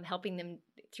 helping them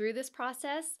through this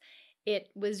process. It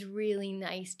was really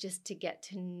nice just to get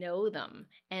to know them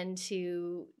and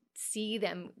to see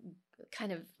them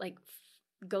kind of like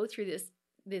go through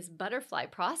this butterfly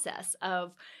process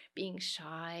of being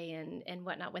shy and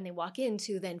whatnot when they walk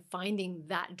into then finding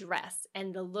that dress,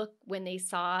 and the look when they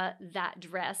saw that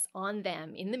dress on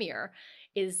them in the mirror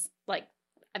is like,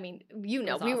 I mean,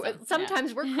 awesome.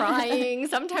 Sometimes we're crying,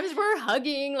 sometimes we're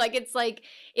hugging. Like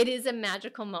it is a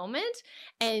magical moment,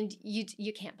 and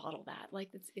you can't bottle that. Like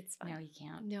it's fine. No, you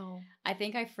can't. No, I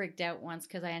think I freaked out once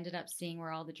because I ended up seeing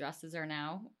where all the dresses are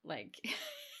now. Like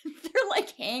they're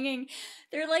like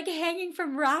hanging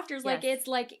from rafters. Yes.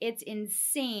 It's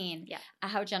insane. Yeah.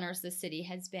 How generous the city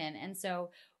has been. And so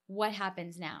what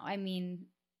happens now? I mean,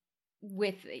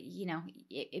 with,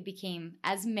 it became,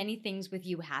 as many things with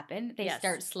you happen, they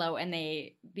start slow and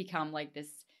they become like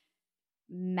this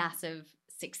massive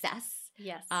success.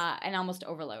 Yes. And almost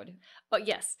overload. Oh,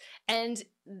 yes. And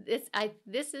this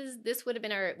would have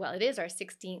been it is our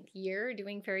 16th year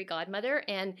doing Fairy Godmother.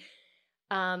 And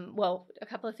a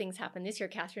couple of things happened this year.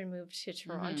 Catherine moved to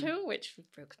Toronto, which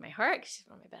broke my heart 'cause she's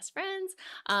one of my best friends.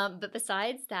 But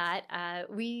besides that,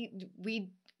 we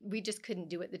just couldn't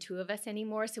do it, the two of us,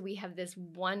 anymore. So we have this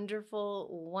wonderful,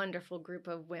 wonderful group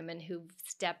of women who've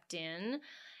stepped in,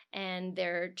 and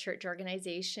their church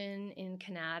organization in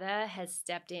Canada has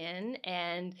stepped in,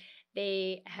 and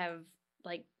they have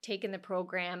taken the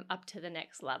program up to the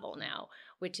next level now,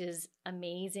 which is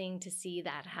amazing to see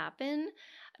that happen.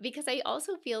 Because I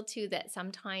also feel too that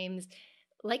sometimes,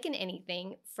 like in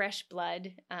anything, fresh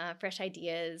blood, fresh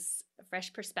ideas,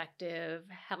 fresh perspective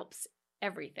helps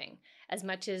everything. As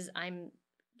much as I'm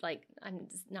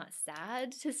not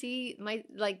sad to see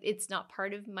it's not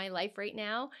part of my life right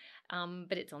now,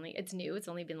 but it's new. It's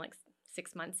only been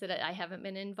 6 months that I haven't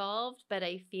been involved, but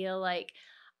I feel like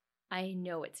I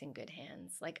know it's in good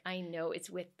hands. I know it's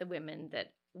with the women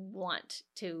that want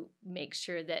to make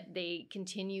sure that they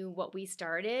continue what we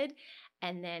started,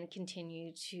 and then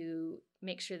continue to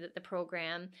make sure that the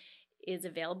program is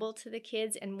available to the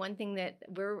kids. And one thing that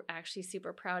we're actually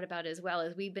super proud about as well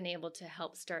is we've been able to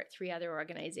help start 3 other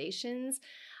organizations,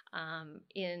 one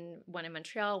in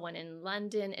Montreal, one in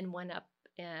London, and one up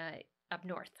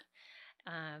north.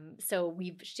 So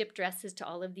we've shipped dresses to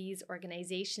all of these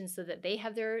organizations so that they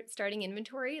have their starting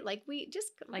inventory,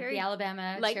 the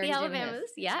Alabama, the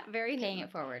Alabamas, very paying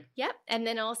it forward. Yep. And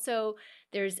then also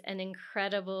there's an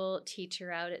incredible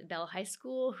teacher out at Bell High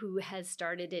School who has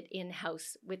started it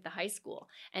in-house with the high school,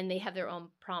 and they have their own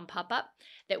prom pop-up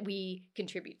that we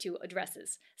contribute to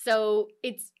dresses. So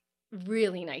it's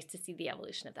really nice to see the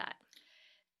evolution of that.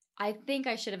 I think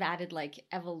I should have added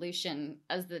evolution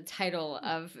as the title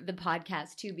of the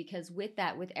podcast too, because with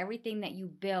everything that you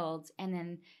build and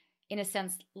then in a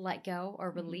sense let go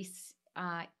or release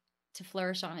to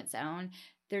flourish on its own,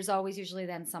 there's always usually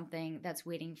then something that's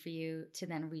waiting for you to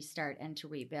then restart and to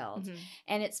rebuild.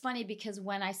 And it's funny because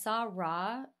when I saw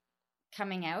Raw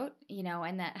coming out,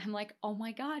 and that I'm like, oh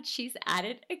my God, she's at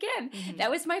it again. That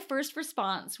was my first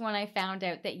response when I found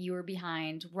out that you were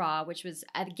behind Raw, which was,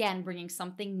 again, bringing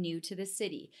something new to the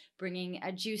city, bringing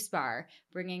a juice bar,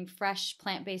 bringing fresh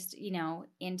plant-based,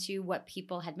 into what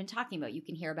people had been talking about. You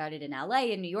can hear about it in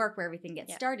LA and New York where everything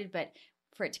gets started, but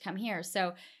for it to come here.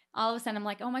 So all of a sudden I'm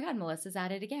like, oh my God, Melissa's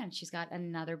at it again. She's got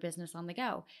another business on the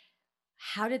go.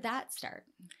 How did that start?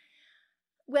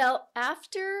 Well,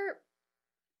 after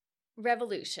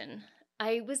Revolution,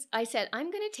 I said,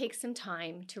 I'm going to take some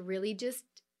time to really just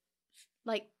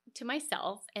to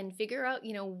myself and figure out,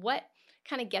 what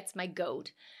kind of gets my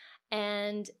goat.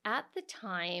 And at the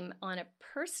time, on a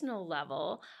personal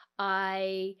level,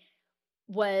 I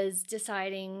was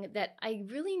deciding that I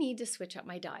really need to switch up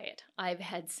my diet. I've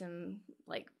had some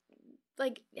like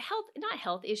health, not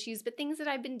health issues, but things that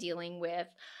I've been dealing with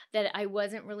that I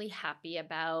wasn't really happy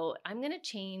about. I'm going to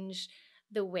change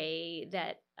the way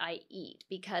that I eat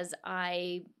because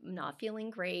I'm not feeling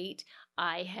great.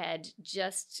 I had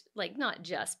just not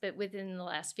just, but within the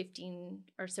last 15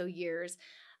 or so years,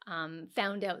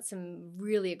 found out some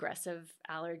really aggressive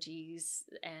allergies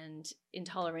and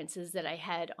intolerances that I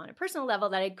had on a personal level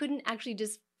that I couldn't actually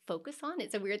just focus on.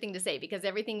 It's a weird thing to say because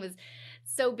everything was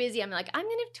so busy. I'm like, I'm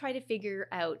going to try to figure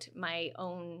out my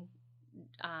own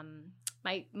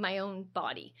my own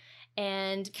body.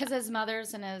 And because as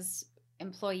mothers and as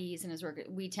employees and as work,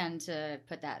 we tend to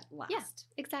put that last. Yeah,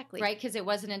 exactly. Right? Because it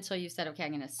wasn't until you said, okay,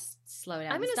 I'm going to slow down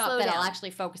I'm and gonna stop slow that down. I'll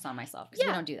actually focus on myself because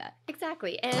we don't do that.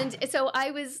 Exactly. And so I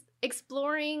was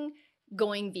exploring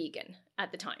going vegan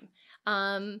at the time.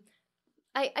 I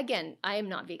am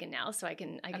not vegan now, so I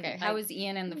can. Okay. How was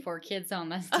Ian and the 4 kids on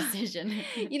this decision?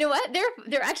 You know what?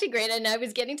 They're actually great. And I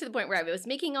was getting to the point where I was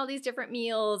making all these different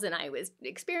meals and I was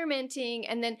experimenting.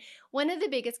 And then one of the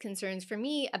biggest concerns for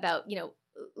me about,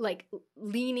 like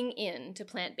leaning into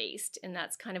plant-based, and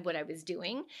that's kind of what I was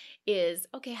doing, is,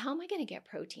 okay, how am I going to get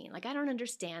protein? Like, I don't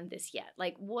understand this yet.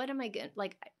 Like, what am I going to,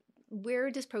 like,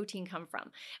 where does protein come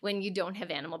from when you don't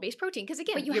have animal-based protein? Because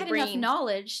again, but you had enough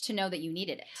knowledge to know that you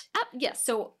needed it. Yes.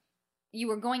 So you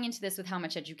were going into this with how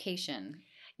much education?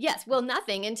 Yes. Well,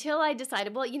 nothing until I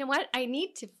decided, well, you know what? I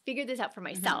need to figure this out for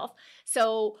myself.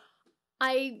 So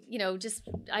I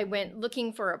went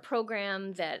looking for a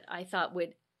program that I thought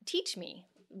would teach me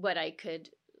what I could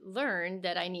learn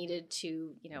that I needed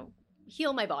to,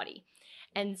 heal my body.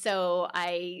 And so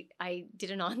I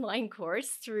did an online course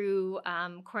through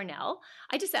Cornell.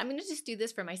 I just said, I'm going to just do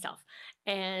this for myself.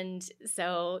 And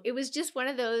so it was just one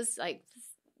of those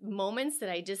moments that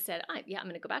I just said, I'm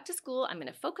going to go back to school. I'm going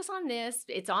to focus on this.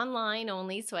 It's online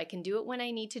only, so I can do it when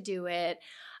I need to do it.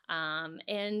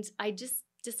 And I just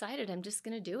decided I'm just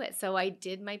going to do it. So I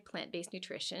did my plant-based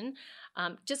nutrition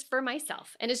just for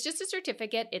myself. And it's just a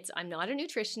certificate. I'm not a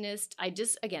nutritionist.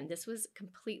 This was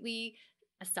completely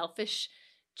a selfish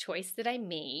choice that I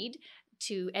made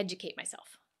to educate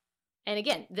myself. And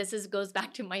again, goes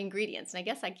back to my ingredients. And I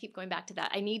guess I keep going back to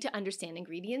that. I need to understand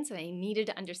ingredients, and I needed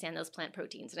to understand those plant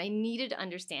proteins. And I needed to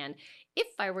understand, if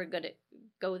I were going to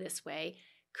go this way,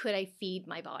 could I feed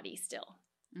my body still?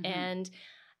 Mm-hmm. And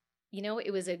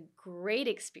it was a great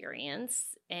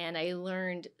experience, and I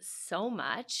learned so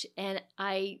much, and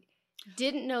I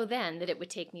didn't know then that it would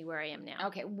take me where I am now.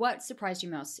 Okay. What surprised you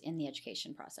most in the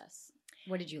education process?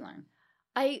 What did you learn?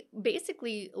 I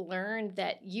basically learned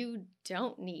that you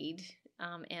don't need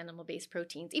animal-based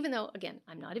proteins, even though, again,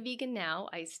 I'm not a vegan now.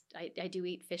 I do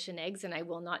eat fish and eggs, and I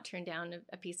will not turn down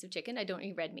a piece of chicken. I don't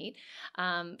eat red meat.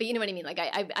 But you know what I mean? Like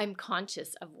I'm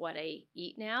conscious of what I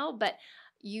eat now, but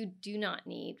you do not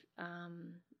need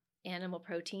animal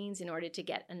proteins in order to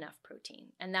get enough protein.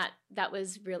 And that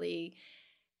was really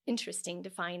interesting to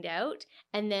find out.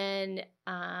 And then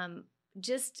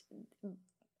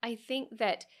I think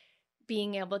that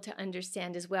being able to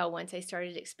understand as well, once I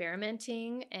started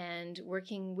experimenting and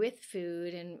working with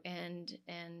food and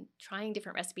trying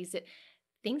different recipes, that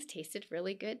things tasted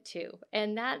really good too.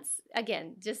 And that's,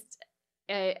 again, just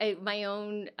my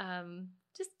own,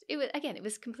 it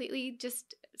was completely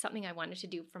just something I wanted to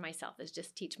do for myself, is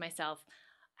just teach myself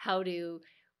how to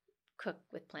cook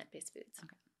with plant-based foods.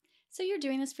 Okay. So you're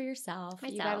doing this for yourself.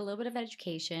 You got a little bit of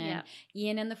education. Yeah.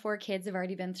 Ian and the 4 kids have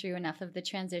already been through enough of the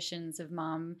transitions of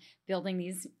mom building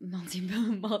these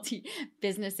multi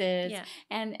businesses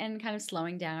and kind of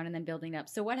slowing down and then building up.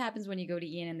 So what happens when you go to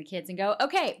Ian and the kids and go,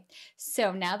 okay,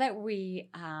 so now that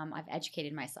I've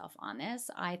educated myself on this,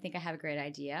 I think I have a great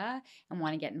idea and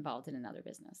want to get involved in another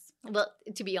business? Well,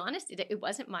 to be honest, it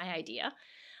wasn't my idea.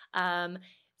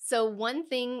 So one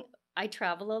thing, I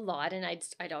travel a lot, and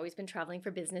I'd always been traveling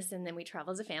for business, and then we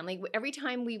travel as a family. Every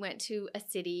time we went to a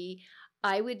city,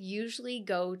 I would usually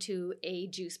go to a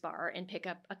juice bar and pick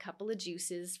up a couple of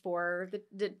juices for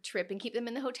the trip and keep them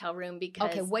in the hotel room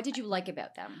because... Okay, what did you like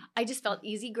about them? I just felt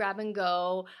easy grab and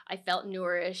go. I felt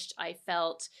nourished. I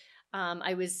felt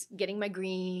I was getting my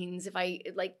greens. I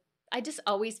just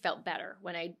always felt better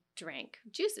when I drank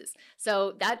juices.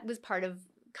 So that was part of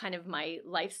kind of my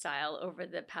lifestyle over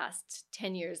the past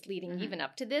 10 years leading even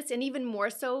up to this, and even more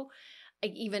so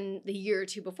even the year or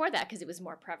two before that, because it was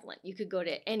more prevalent. You could go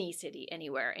to any city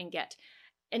anywhere and get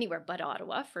anywhere but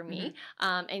Ottawa for me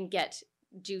and get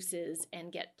juices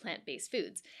and get plant-based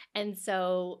foods. And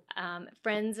so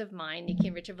friends of mine, Nikki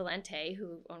and Richard Valente,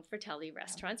 who own Fratelli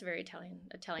Restaurants, a very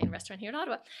Italian restaurant here in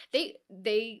Ottawa,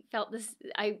 they felt this.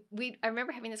 I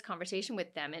remember having this conversation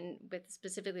with them, and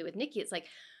specifically with Nikki. It's like,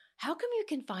 how come you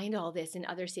can find all this in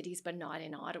other cities but not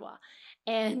in Ottawa?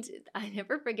 And I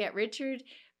never forget, Richard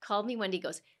called me one day,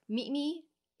 goes, meet me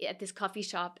at this coffee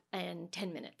shop in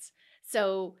 10 minutes.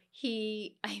 So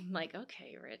I'm like,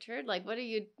 okay, Richard, like, what are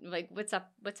you, like, what's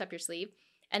up your sleeve?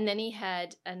 And then he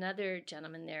had another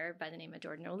gentleman there by the name of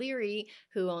Jordan O'Leary,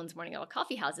 who owns Morning Owl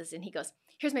Coffee Houses. And he goes,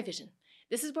 here's my vision.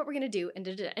 This is what we're going to do.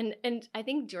 And I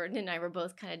think Jordan and I were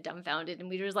both kind of dumbfounded. And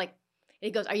we were just like,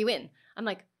 he goes, are you in? I'm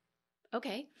like,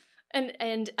 okay.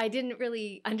 And I didn't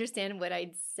really understand what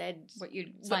I'd said. What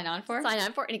you'd sign on for? Sign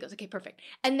on for. And he goes, okay, perfect.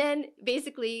 And then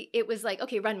basically it was like,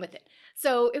 okay, run with it.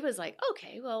 So it was like,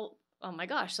 okay, well, oh my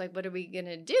gosh, like, what are we going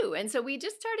to do? And so we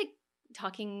just started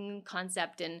talking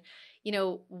concept and, you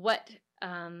know, what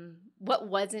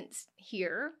wasn't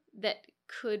here that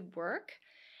could work.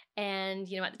 And,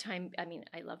 you know, at the time, I mean,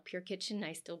 I love Pure Kitchen.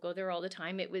 I still go there all the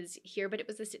time. It was here, but it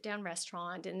was a sit-down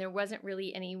restaurant, and there wasn't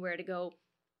really anywhere to go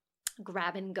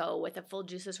grab and go with a full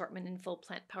juice assortment and full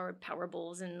plant-powered power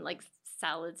bowls and like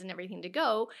salads and everything to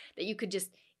go that you could just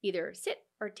either sit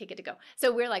or take it to go.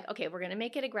 So we're like, okay, we're going to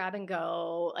make it a grab and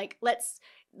go. Like, let's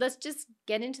just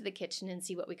get into the kitchen and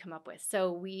see what we come up with.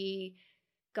 So we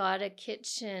got a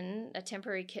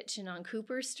temporary kitchen on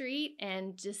Cooper Street,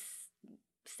 and just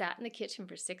sat in the kitchen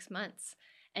for 6 months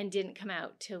and didn't come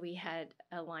out till we had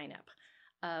a lineup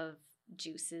of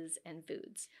juices and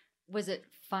foods. Was it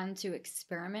fun to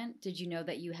experiment? Did you know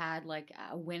that you had like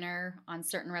a winner on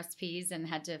certain recipes and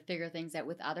had to figure things out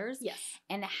with others? Yes.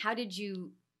 And how did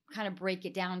you kind of break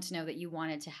it down to know that you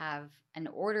wanted to have an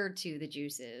order to the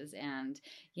juices and,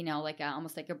 you know, like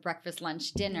almost like a breakfast,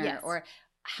 lunch, dinner? Yes. Or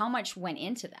how much went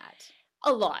into that?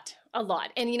 A lot.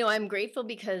 And, you know, I'm grateful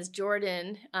because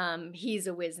Jordan, he's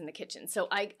a whiz in the kitchen. So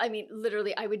I mean,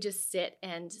 literally, I would just sit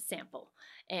and sample,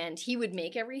 and he would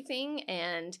make everything.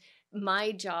 And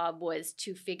my job was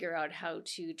to figure out how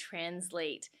to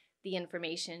translate the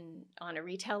information on a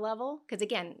retail level. Because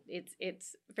again,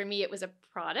 it's for me, it was a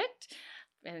product.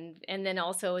 And then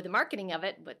also the marketing of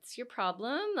it. What's your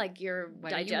problem? Like your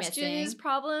digestion is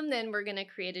problem, then we're going to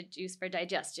create a juice for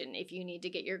digestion. If you need to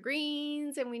get your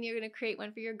greens, and we're going to create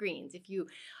one for your greens. If you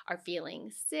are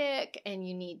feeling sick and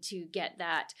you need to get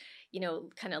that, you know,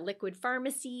 kind of liquid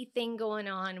pharmacy thing going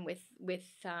on with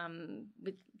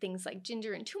things like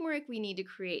ginger and turmeric, we need to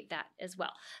create that as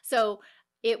well. So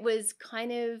it was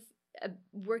kind of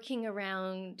working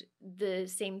around the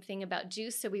same thing about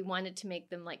juice. So we wanted to make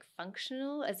them like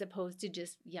functional as opposed to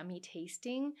just yummy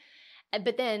tasting.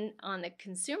 But then on the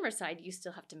consumer side, you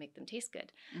still have to make them taste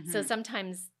good. Mm-hmm. So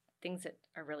sometimes things that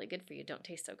are really good for you don't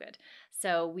taste so good.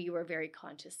 So we were very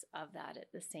conscious of that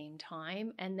at the same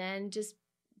time. And then just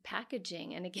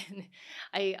packaging. And again,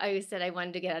 I said I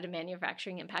wanted to get out of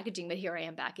manufacturing and packaging, but here I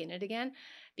am back in it again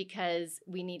because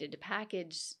we needed to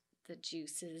package the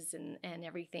juices and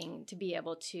everything to be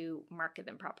able to market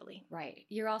them properly. Right.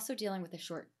 You're also dealing with a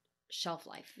short shelf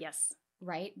life. Yes.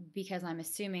 Right? Because I'm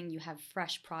assuming you have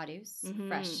fresh produce, mm-hmm.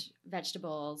 fresh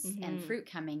vegetables, mm-hmm. and fruit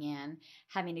coming in,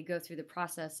 having to go through the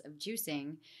process of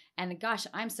juicing. And gosh,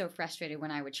 I'm so frustrated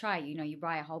when I would try, you know, you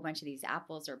buy a whole bunch of these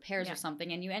apples or pears or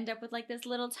something, and you end up with like this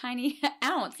little tiny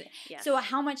ounce. Yes. So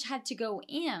how much had to go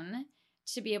in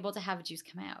to be able to have a juice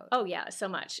come out? Oh yeah, so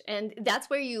much. And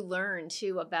that's where you learn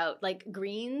too about like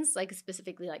greens, like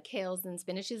specifically like kales and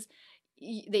spinaches,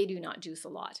 they do not juice a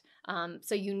lot.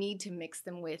 So you need to mix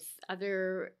them with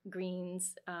other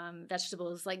greens,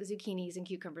 vegetables like zucchinis and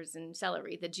cucumbers and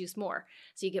celery that juice more.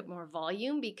 So you get more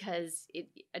volume because it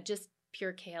just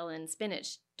pure kale and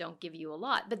spinach don't give you a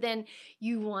lot. But then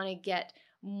you want to get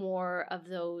more of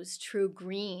those true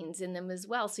greens in them as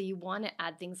well. So you want to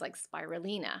add things like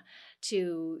spirulina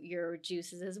to your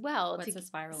juices as well. What's a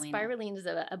spirulina? Spirulina is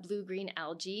a blue-green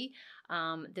algae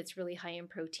that's really high in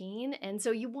protein. And so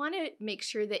you want to make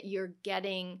sure that you're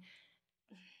getting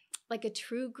like a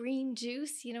true green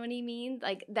juice. You know what I mean?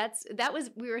 Like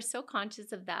we were so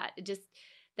conscious of that. Just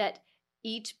that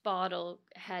each bottle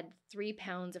had 3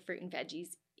 pounds of fruit and veggies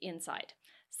inside.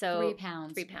 So 3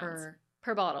 pounds.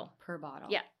 Per bottle. Per bottle.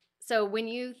 Yeah. So when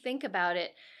you think about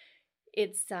it,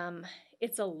 it's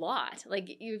a lot.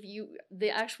 Like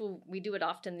we do it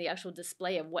often, the actual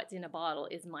display of what's in a bottle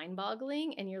is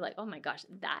mind-boggling. And you're like, oh my gosh,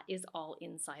 that is all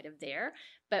inside of there.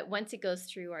 But once it goes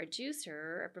through our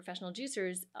juicer, our professional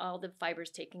juicers, all the fiber's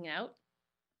taken out.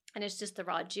 And it's just the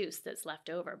raw juice that's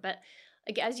left over. But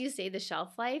like, as you say, the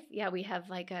shelf life, yeah, we have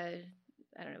like a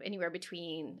I don't know, anywhere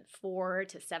between 4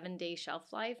 to 7 day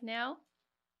shelf life now.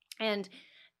 And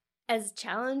as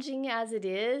challenging as it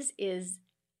is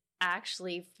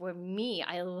actually, for me,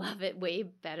 I love it way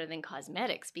better than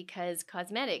cosmetics, because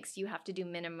cosmetics, you have to do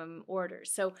minimum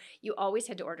orders. So you always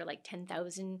had to order like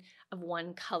 10,000 of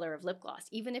one color of lip gloss.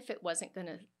 Even if it wasn't going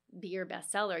to be your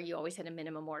bestseller, you always had a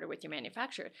minimum order with your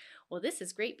manufacturer. Well, this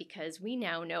is great because we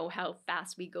now know how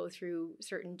fast we go through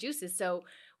certain juices. So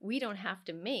we don't have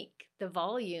to make the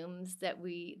volumes that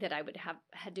I would have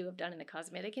had to have done in the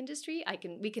cosmetic industry.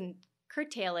 We can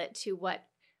curtail it to what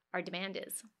our demand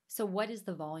is. So what is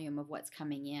the volume of what's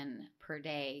coming in per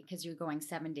day? Because you're going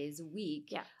 7 days a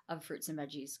week of fruits and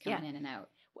veggies coming in and out.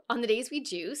 On the days we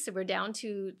juice, so we're down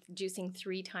to juicing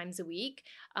 3 times a week,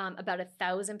 about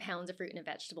 1,000 pounds of fruit and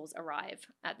vegetables arrive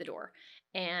at the door.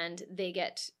 And they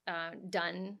get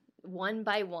done one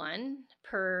by one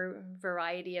per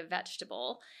variety of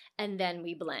vegetable, and then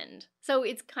we blend. So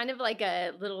it's kind of like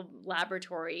a little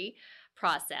laboratory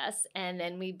process, and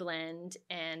then we blend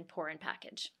and pour and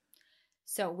package.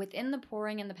 So within the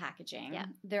pouring and the packaging,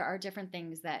 there are different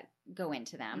things that go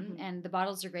into them. Mm-hmm. And the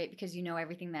bottles are great because you know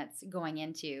everything that's going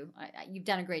into. You've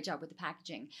done a great job with the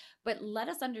packaging. But let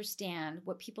us understand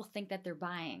what people think that they're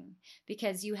buying,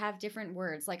 because you have different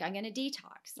words like I'm going to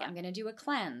detox, I'm going to do a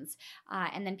cleanse,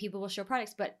 and then people will show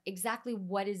products. But exactly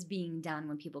what is being done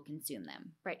when people consume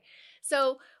them? Right.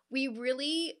 So we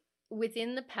really,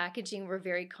 within the packaging, we're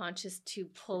very conscious to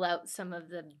pull out some of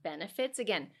the benefits.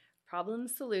 Again, problem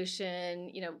solution,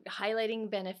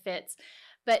 highlighting benefits,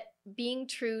 but being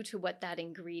true to what that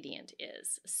ingredient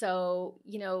is. So,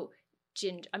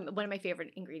 ginger, one of my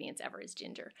favorite ingredients ever is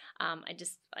ginger.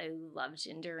 I love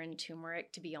ginger and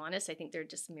turmeric, to be honest. I think they're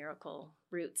just miracle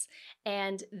roots.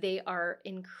 And they are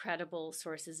incredible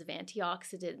sources of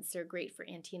antioxidants. They're great for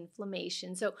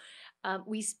anti-inflammation. So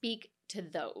we speak to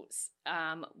those.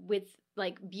 With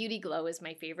like Beauty Glow is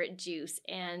my favorite juice,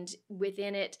 and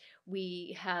within it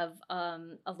we have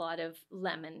a lot of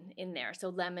lemon in there. So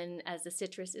lemon as a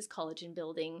citrus is collagen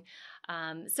building.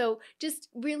 So just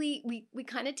really we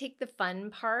kind of take the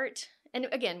fun part, and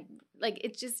again, like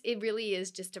it really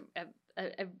is just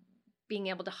a being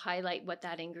able to highlight what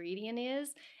that ingredient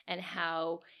is and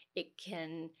how it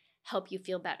can help you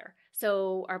feel better.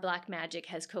 So our Black Magic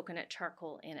has coconut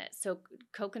charcoal in it. So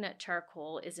coconut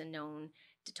charcoal is a known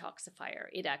detoxifier.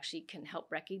 It actually can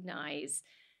help recognize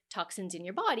toxins in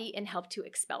your body and help to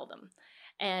expel them.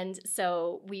 And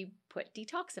so we put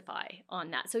detoxify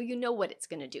on that. So you know what it's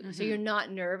going to do. Mm-hmm. So you're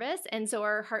not nervous. And so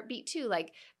our heartbeat too,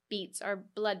 like beats our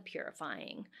blood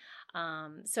purifying.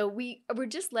 So we're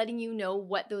just letting you know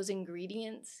what those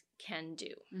ingredients can do.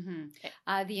 Mm-hmm.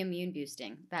 Okay. The immune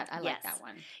boosting, like that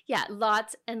one. Yeah,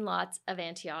 lots and lots of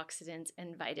antioxidants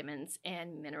and vitamins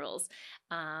and minerals.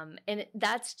 And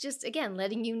that's just, again,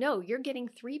 letting you know you're getting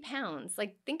 3 pounds.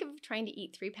 Like think of trying to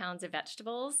eat 3 pounds of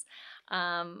vegetables.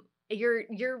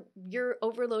 You're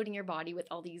overloading your body with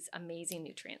all these amazing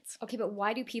nutrients. Okay, but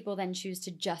why do people then choose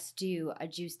to just do a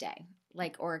juice day,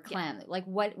 or a cleanse? Yeah. Like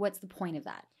what's the point of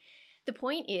that? The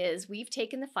point is we've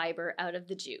taken the fiber out of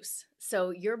the juice so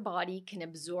your body can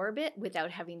absorb it without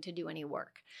having to do any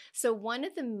work. So one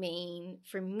of the main,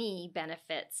 for me,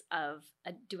 benefits of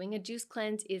doing a juice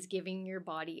cleanse is giving your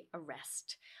body a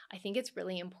rest. I think it's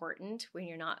really important when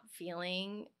you're not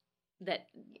feeling that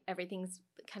everything's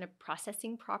kind of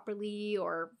processing properly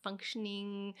or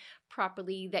functioning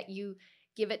properly, that you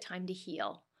give it time to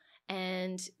heal.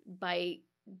 And by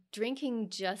drinking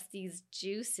just these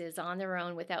juices on their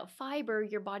own without fiber,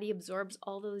 your body absorbs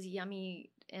all those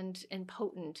yummy and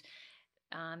potent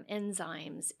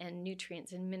enzymes and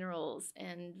nutrients and minerals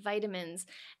and vitamins,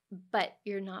 but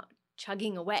you're not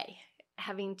chugging away,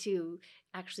 having to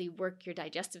actually work your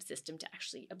digestive system to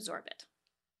actually absorb it.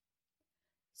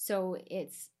 So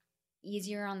it's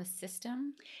easier on the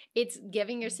system? It's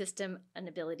giving your system an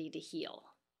ability to heal.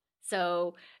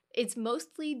 So it's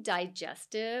mostly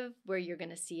digestive where you're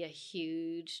going to see a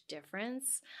huge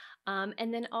difference.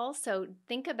 And then also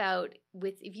think about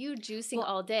if you're juicing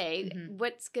all day, mm-hmm.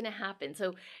 what's going to happen?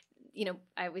 So,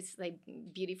 I always like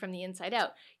beauty from the inside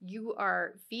out. You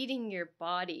are feeding your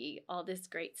body all this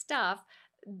great stuff.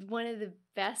 One of the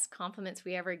best compliments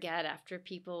we ever get after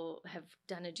people have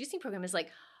done a juicing program is like,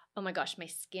 oh my gosh, my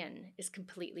skin is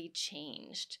completely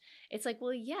changed. It's like,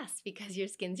 well, yes, because your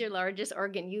skin's your largest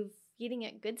organ. You're eating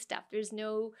it good stuff. There's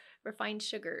no refined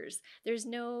sugars. There's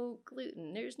no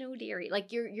gluten. There's no dairy.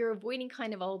 Like you're avoiding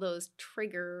kind of all those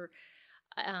trigger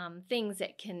things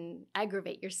that can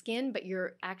aggravate your skin, but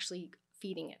you're actually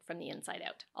feeding it from the inside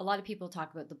out. A lot of people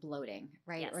talk about the bloating,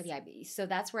 right? Yes. Or the IBS. So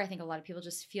that's where I think a lot of people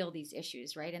just feel these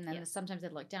issues, right? And then Yes. sometimes I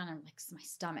look down and I'm like, my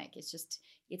stomach,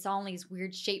 it's all in these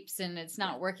weird shapes and it's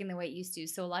not working the way it used to.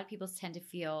 So a lot of people tend to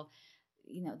feel,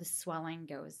 the swelling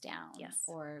goes down. Yes.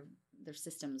 Or their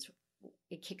systems,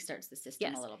 it kickstarts the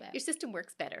system a little bit. Your system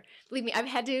works better. Believe me,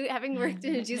 having worked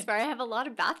in a juice bar, I have a lot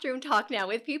of bathroom talk now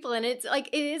with people, and it's like,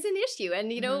 it is an issue.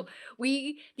 And,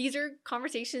 these are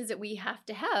conversations that we have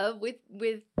to have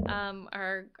with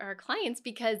our clients,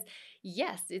 because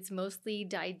yes, it's mostly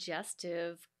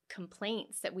digestive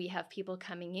complaints that we have people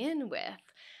coming in with,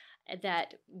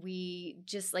 that we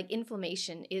just like,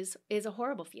 inflammation is a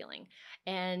horrible feeling.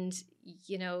 And,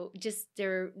 just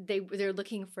they're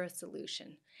looking for a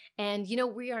solution. And,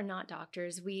 we are not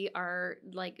doctors. We are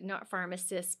like not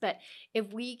pharmacists, but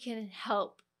if we can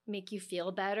help make you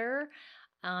feel better,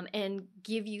 and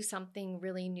give you something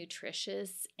really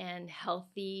nutritious and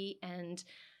healthy and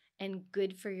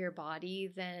good for your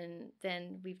body,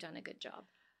 then we've done a good job.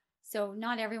 So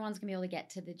not everyone's going to be able to get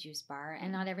to the juice bar,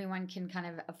 and not everyone can kind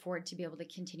of afford to be able to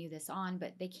continue this on,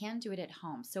 but they can do it at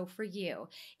home. So for you,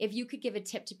 if you could give a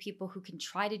tip to people who can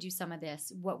try to do some of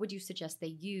this, what would you suggest they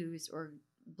use or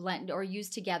blend or use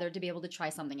together to be able to try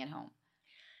something at home?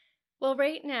 Well,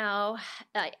 right now,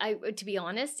 I to be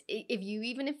honest, if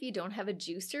you don't have a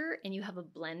juicer and you have a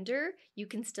blender, you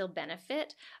can still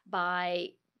benefit by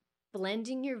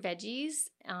blending your veggies.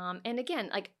 And again,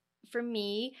 like for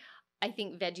me, I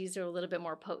think veggies are a little bit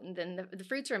more potent than the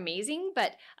fruits are amazing,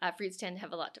 but fruits tend to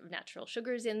have a lot of natural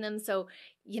sugars in them. So,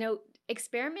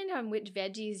 experiment on which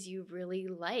veggies you really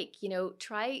like.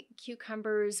 Try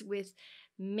cucumbers with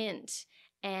mint,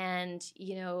 and,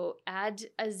 add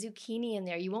a zucchini in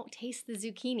there. You won't taste the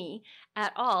zucchini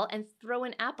at all, and throw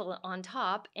an apple on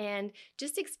top and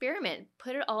just experiment.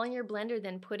 Put it all in your blender,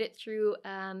 then put it through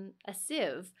a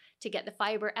sieve to get the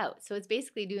fiber out. So it's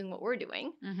basically doing what we're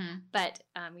doing, but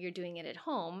you're doing it at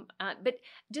home. But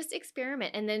just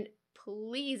experiment, and then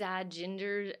please add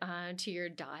ginger to your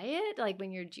diet. Like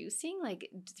when you're juicing,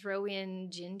 like throw in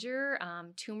ginger.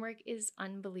 Turmeric is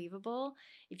unbelievable.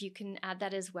 If you can add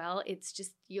that as well, it's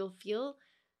just, you'll feel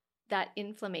that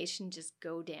inflammation just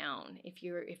go down if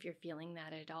you're feeling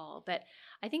that at all. But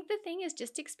I think the thing is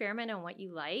just experiment on what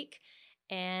you like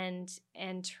and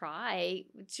try.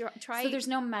 So there's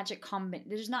no magic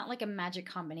there's not like a magic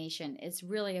combination. It's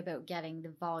really about getting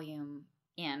the volume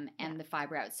in and the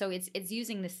fiber out. So it's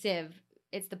using the sieve.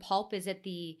 It's the pulp. Is it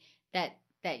that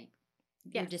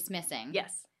you're dismissing?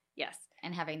 Yes.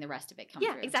 And having the rest of it come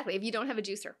through. Yeah, exactly. If you don't have a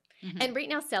juicer. And right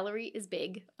now, celery is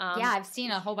big. I've seen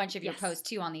a whole bunch of your posts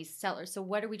too on these celery. So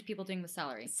what are people doing with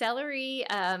celery? Celery,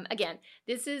 again,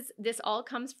 this all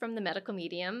comes from the medical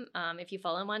medium. If you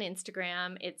follow him on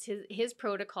Instagram, it's his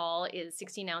protocol is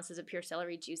 16 ounces of pure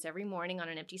celery juice every morning on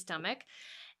an empty stomach.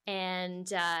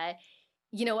 And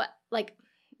you know what? Like,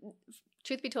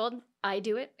 truth be told, I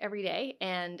do it every day,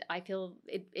 and I feel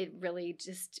it really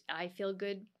just, I feel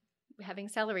good having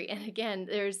celery. And again,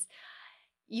 this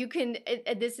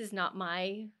is not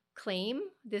my claim.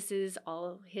 This is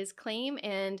all his claim.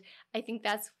 And I think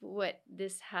that's what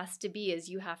this has to be, is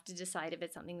you have to decide if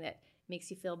it's something that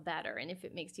makes you feel better. And if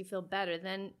it makes you feel better,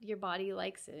 then your body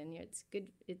likes it, and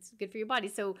it's good for your body.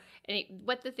 So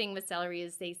what the thing with celery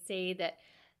is, they say that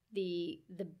the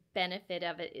benefit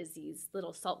of it is these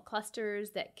little salt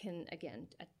clusters that can, again,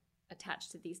 attach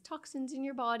to these toxins in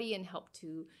your body and help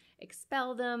to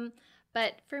expel them.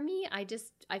 But for me, I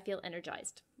feel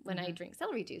energized when I drink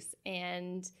celery juice.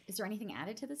 And is there anything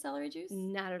added to the celery juice?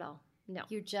 Not at all. No.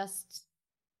 You're just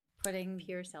putting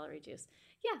pure celery juice.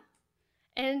 Yeah.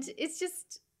 And it's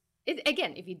just,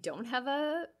 again, if you don't have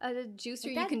a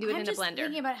juicer, you can do it in a blender. I'm just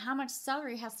thinking about how much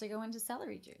celery has to go into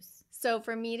celery juice. So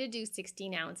for me to do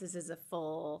 16 ounces is a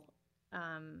full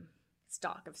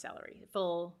stalk of celery,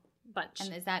 full bunch.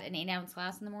 And is that an 8-ounce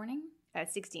glass in the morning?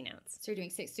 16 ounce. So you're doing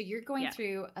 6. So you're going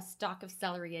through a stalk of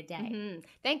celery a day.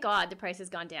 Thank God the price has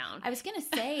gone down. I was going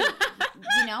to say,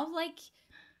 like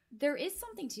there is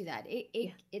something to that.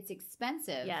 It's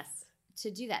expensive. Yes.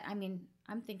 To do that. I mean,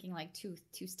 I'm thinking like two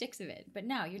sticks of it, but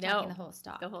no, you're taking the whole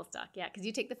stalk. The whole stalk, yeah, because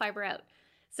you take the fiber out.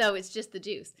 So it's just the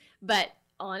juice. But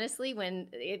honestly, when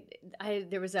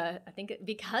there was I think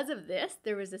because of this,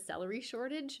 there was a celery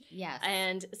shortage. Yes.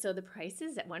 And so the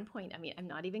prices at one point, I mean, I'm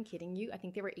not even kidding you, I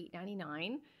think they were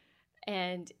 $8.99.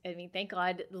 And I mean, thank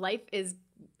God life has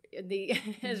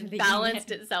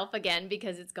balanced itself again,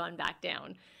 because it's gone back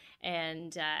down.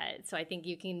 And so I think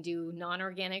you can do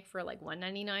non-organic for like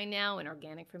 $1.99 now, and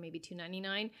organic for maybe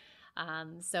 $2.99.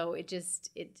 So it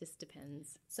just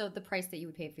depends. So the price that you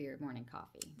would pay for your morning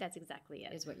coffee That's exactly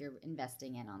it. is what you're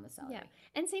investing in on the salary. Yeah.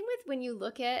 And same with when you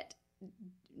look at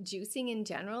juicing in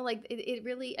general, like it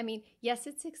really, I mean, yes,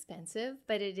 it's expensive,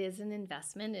 but it is an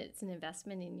investment. It's an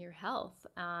investment in your health.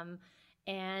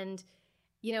 And,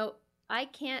 you know, I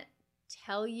can't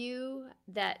tell you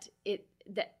that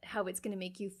how it's going to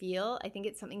make you feel. I think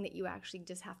it's something that you actually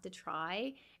just have to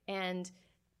try. And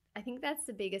I think that's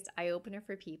the biggest eye opener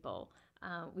for people.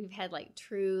 We've had like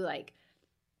true like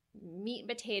meat and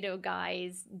potato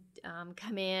guys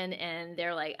come in and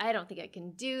they're like, I don't think I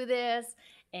can do this.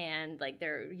 And like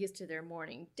they're used to their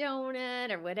morning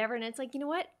donut or whatever. And it's like, you know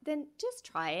what? Then just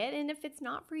try it. And if it's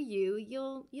not for you,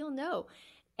 you'll know.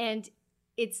 And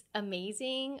it's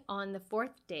amazing. On the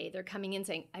fourth day, they're coming in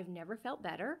saying, I've never felt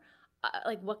better.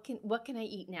 Like what can I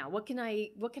eat now? What can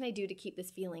I do to keep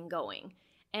this feeling going?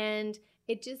 And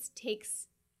it just takes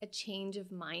a change of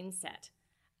mindset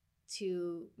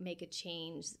to make a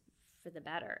change for the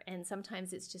better. And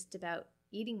sometimes it's just about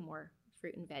eating more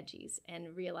fruit and veggies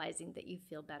and realizing that you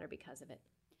feel better because of it.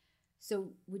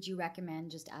 So would you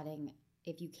recommend just adding,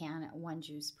 if you can, one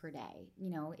juice per day? You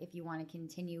know, if you want to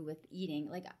continue with eating,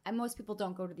 like most people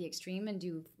don't go to the extreme and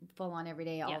do full on every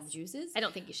day, all Yes. the juices. I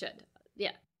don't think you should.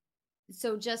 Yeah.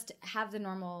 So just have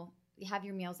have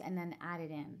your meals and then add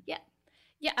it in. Yeah.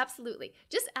 Yeah, absolutely.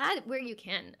 Just add where you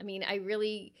can. I mean,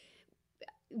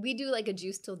 we do like a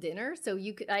juice till dinner. So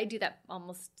I do that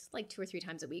almost like 2 or 3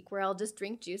 times a week where I'll just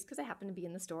drink juice because I happen to be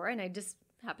in the store and I just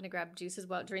happen to grab juice as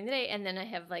well during the day. And then I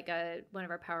have like one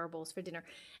of our power bowls for dinner.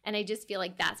 And I just feel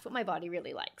like that's what my body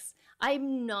really likes.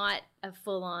 I'm not a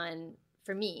full on,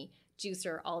 for me,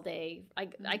 juicer all day. I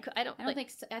don't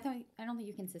think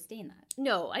you can sustain that.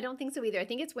 No, I don't think so either. I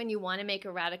think it's when you want to make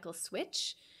a radical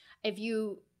switch. If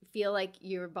you feel like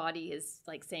your body is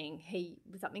like saying, hey,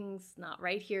 something's not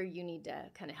right here, you need to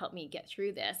kind of help me get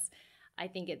through this, I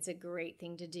think it's a great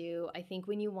thing to do. I think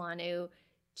when you want to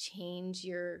change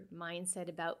your mindset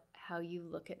about how you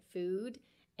look at food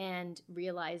and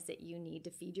realize that you need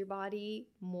to feed your body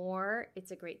more,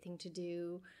 it's a great thing to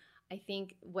do. I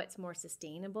think what's more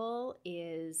sustainable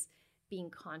is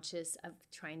being conscious of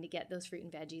trying to get those fruit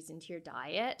and veggies into your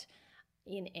diet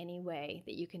in any way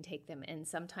that you can take them. And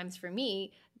sometimes for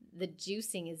me, the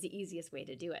juicing is the easiest way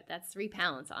to do it. That's 3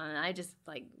 pounds. And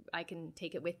I can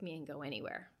take it with me and go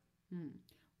anywhere.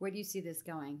 Where do you see this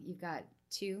going? You've got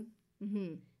 2.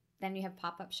 Mm-hmm. Then you have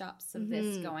pop-up shops of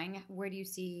this going. Where do you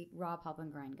see Raw Pulp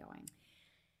and Grind going?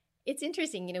 It's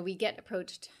interesting. You know, we get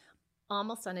approached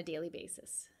almost on a daily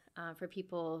basis for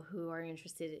people who are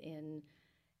interested in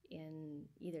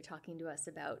either talking to us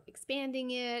about expanding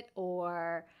it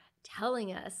or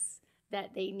telling us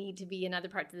that they need to be in other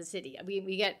parts of the city.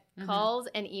 We get calls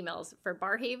and emails for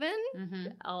Barhaven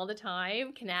all the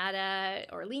time, Canada,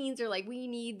 Orleans, or like, we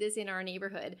need this in our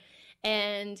neighborhood.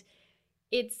 And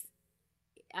it's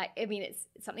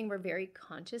something we're very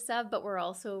conscious of, but we're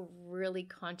also really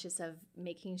conscious of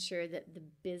making sure that the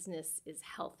business is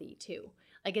healthy too.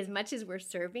 Like, as much as we're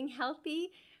serving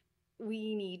healthy,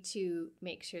 we need to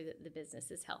make sure that the business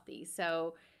is healthy.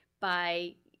 So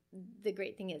the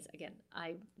great thing is, again,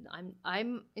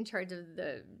 I'm in charge of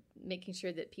making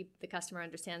sure that the customer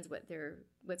understands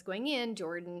what's going in.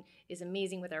 Jordan is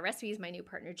amazing with our recipes. My new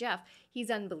partner, Jeff, he's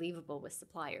unbelievable with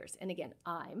suppliers. And again,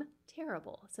 I'm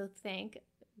terrible. So thank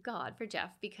God for Jeff,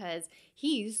 because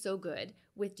he's so good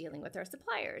with dealing with our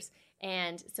suppliers.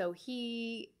 And so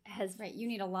he has... Right. You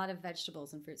need a lot of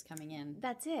vegetables and fruits coming in.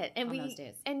 That's it. And those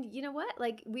days. And you know what?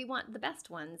 Like, we want the best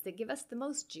ones that give us the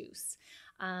most juice.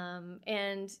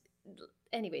 And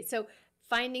anyway, so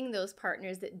finding those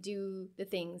partners that do the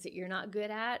things that you're not good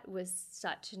at was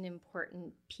such an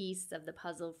important piece of the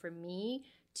puzzle for me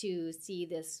to see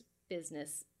this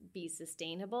business be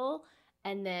sustainable.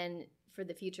 And then for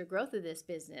the future growth of this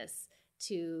business,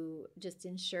 to just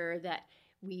ensure that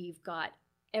we've got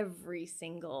every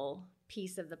single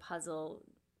piece of the puzzle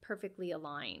perfectly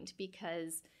aligned,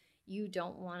 because you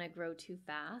don't want to grow too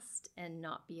fast and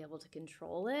not be able to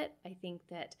control it. I think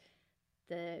that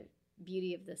the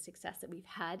beauty of the success that we've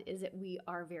had is that we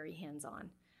are very hands-on.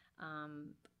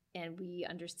 And we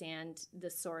understand the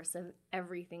source of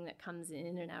everything that comes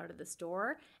in and out of the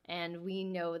store. And we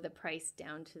know the price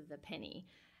down to the penny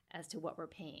as to what we're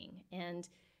paying. And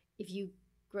if you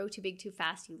grow too big too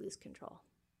fast, you lose control.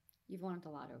 You've learned a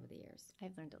lot over the years.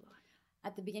 I've learned a lot.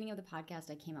 At the beginning of the podcast,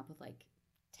 I came up with like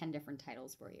 10 different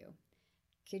titles for you.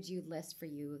 Could you list for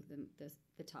you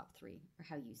the top 3, or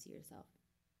how you see yourself?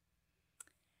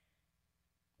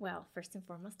 Well, first and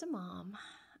foremost, a mom.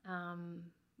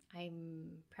 I'm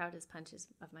proud as punch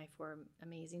of my 4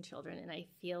 amazing children, and I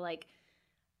feel like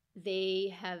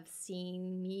they have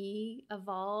seen me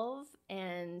evolve,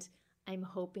 and I'm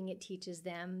hoping it teaches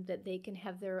them that they can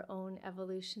have their own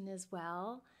evolution as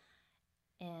well.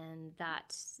 And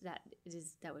that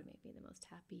would make me the most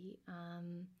happy.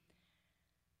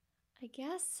 I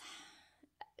guess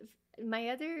my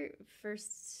other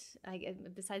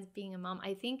besides being a mom,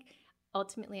 I think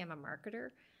ultimately I'm a marketer,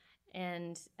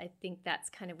 and I think that's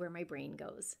kind of where my brain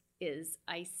goes. Is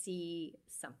I see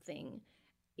something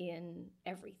in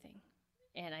everything,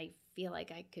 and I feel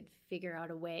like I could figure out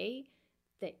a way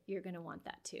that you're going to want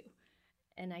that too.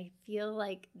 And I feel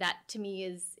like that to me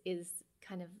is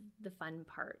kind of the fun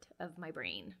part of my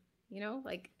brain,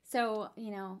 like. So,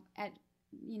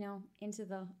 into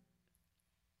the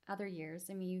other years,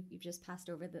 I mean, you've just passed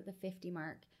over the 50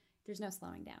 mark. There's no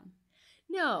slowing down.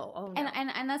 No. Oh, no.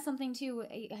 And that's something too.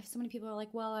 I have so many people are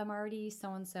like, well, I'm already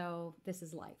so-and-so. This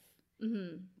is life.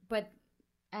 Mm-hmm. But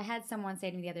I had someone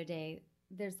say to me the other day,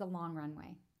 there's the long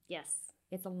runway. Yes.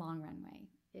 It's a long runway.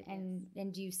 And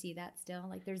do you see that still?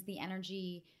 Like there's the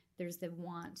energy, there's the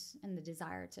want and the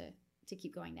desire to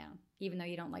keep going down, even though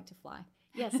you don't like to fly.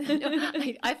 Yes.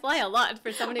 I fly a lot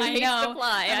for someone who hates to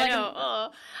fly. I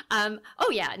know.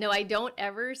 Yeah. No, I don't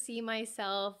ever see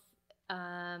myself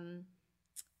not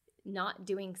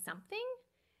doing something.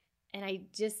 And I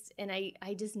just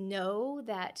know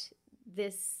that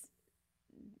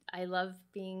I love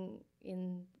being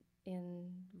in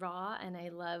Raw, and I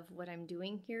love what I'm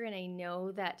doing here. And I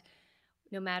know that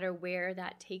no matter where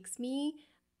that takes me,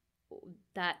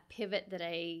 that pivot that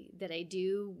I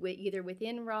do either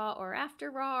within Raw or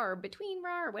after Raw or between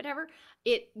Raw or whatever,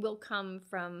 it will come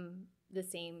from the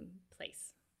same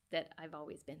place that I've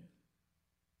always been.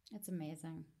 That's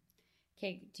amazing.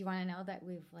 Okay, do you want to know that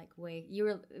we've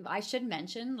I should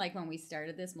mention, like when we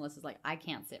started this, Melissa's like, I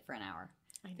can't sit for an hour.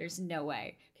 There's no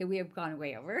way. Okay, we have gone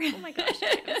way over. Oh my gosh,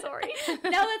 I'm sorry. No,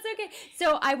 that's okay.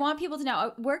 So I want people to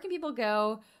know, where can people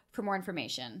go for more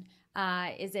information?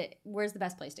 Where's the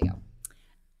best place to go?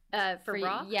 For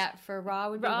Raw? Yeah, for Raw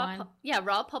would be one.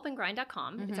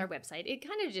 rawpulpandgrind.com. Mm-hmm. It's our website. It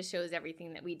kind of just shows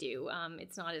everything that we do.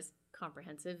 It's not as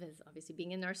comprehensive as obviously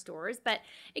being in our stores, but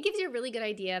it gives you a really good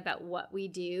idea about what we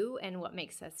do and what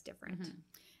makes us different. Mm-hmm.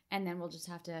 And then we'll just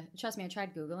have to, trust me, I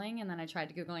tried Googling, and then I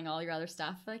tried Googling all your other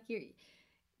stuff.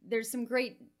 There's some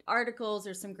great articles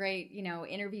or some great,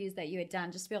 interviews that you had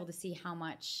done just to be able to see how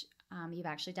much you've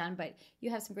actually done. But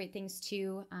you have some great things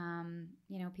too.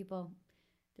 People,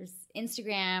 there's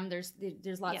Instagram,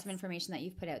 there's lots of information that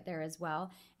you've put out there as well.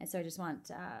 And so I just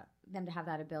want them to have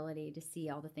that ability to see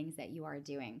all the things that you are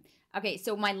doing. Okay,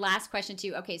 so my last question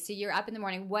too. Okay, so you're up in the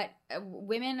morning. What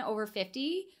women over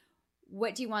 50?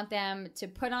 What do you want them to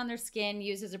put on their skin,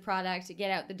 use as a product, to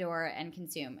get out the door and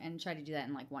consume, and try to do that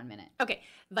in like 1 minute? Okay.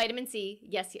 Vitamin C.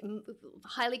 Yes.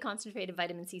 Highly concentrated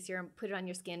vitamin C serum. Put it on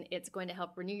your skin. It's going to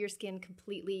help renew your skin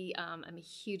completely. I'm a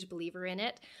huge believer in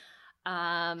it.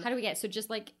 How do we get? So just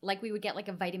like we would get like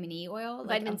a vitamin E oil?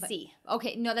 Vitamin C.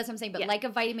 Okay. No, that's what I'm saying. But like a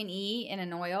vitamin E in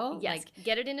an oil? Yes.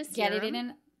 Get it in a serum. Get it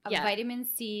in a vitamin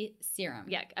C serum.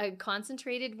 Yeah. A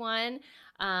concentrated one.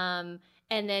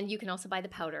 And then you can also buy the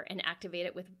powder and activate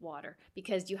it with water,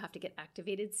 because you have to get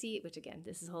activated C, which again,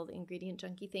 this is a whole ingredient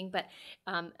junkie thing, but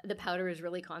the powder is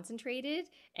really concentrated,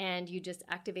 and you just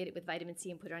activate it with vitamin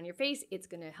C and put it on your face. It's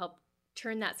going to help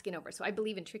turn that skin over. So I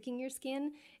believe in tricking your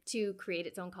skin to create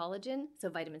its own collagen. So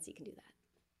vitamin C can do that.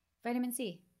 Vitamin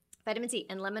C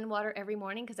And lemon water every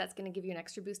morning, because that's going to give you an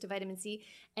extra boost of vitamin C.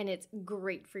 And it's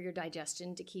great for your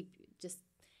digestion, to keep just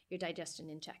your digestion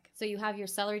in check. So you have your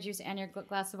celery juice and your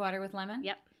glass of water with lemon?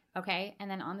 Yep. Okay. And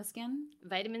then on the skin?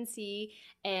 Vitamin C.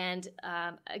 And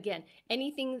again,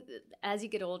 anything as you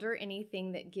get older,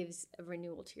 anything that gives a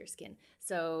renewal to your skin.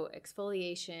 So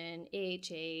exfoliation,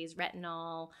 AHAs,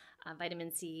 retinol,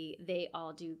 vitamin C, they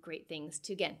all do great things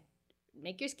to, again,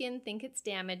 make your skin think it's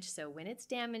damaged. So when it's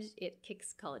damaged, it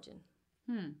kicks collagen.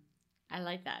 I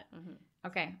like that. Mm-hmm.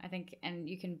 Okay. I think, and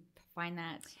you can find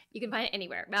that. You can find it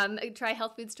anywhere. Try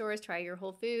health food stores, try your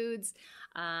Whole Foods.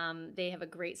 They have a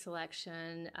great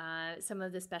selection. Some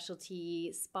of the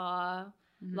specialty spa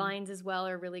lines as well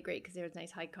are really great, because there's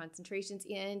nice high concentrations.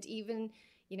 And even,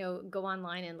 go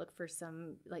online and look for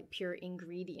some like pure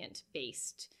ingredient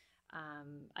based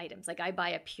items. Like I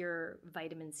buy a pure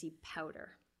vitamin C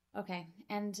powder. Okay.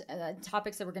 And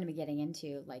topics that we're going to be getting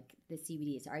into, like the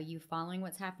CBDs. Are you following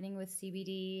what's happening with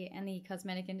CBD and the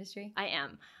cosmetic industry? I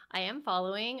am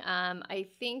following. I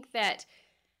think that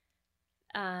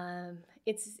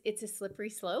it's a slippery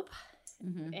slope.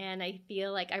 Mm-hmm. And I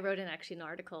feel like I wrote an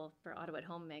article for Ottawa at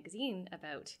Home magazine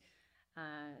about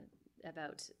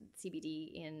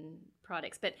CBD in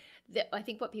products. But I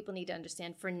think what people need to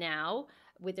understand for now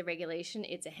with the regulation,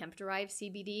 it's a hemp-derived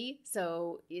CBD.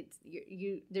 So it's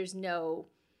there's no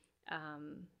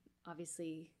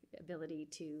obviously ability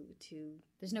to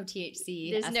there's no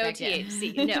THC. There's no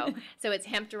THC. No. So it's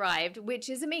hemp-derived, which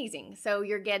is amazing. So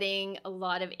you're getting a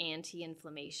lot of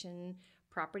anti-inflammation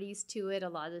properties to it, a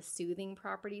lot of soothing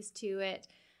properties to it.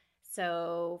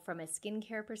 So from a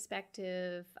skincare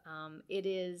perspective, it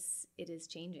is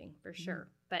changing for sure.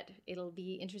 But it'll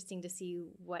be interesting to see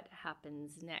what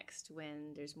happens next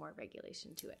when there's more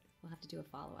regulation to it. We'll have to do a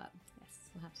follow-up. Yes.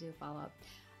 We'll have to do a follow-up.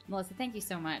 Melissa, thank you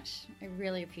so much. I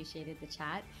really appreciated the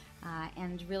chat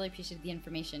and really appreciated the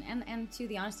information. And to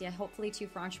the honesty, hopefully too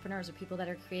for entrepreneurs or people that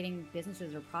are creating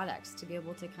businesses or products to be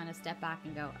able to kind of step back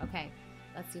and go, okay,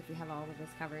 let's see if we have all of this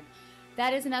covered.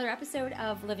 That is another episode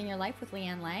of Living Your Life with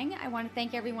Leanne Lang. I want to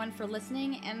thank everyone for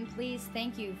listening, and please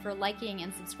thank you for liking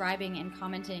and subscribing and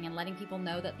commenting and letting people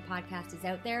know that the podcast is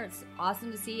out there. It's awesome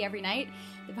to see every night.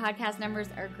 The podcast numbers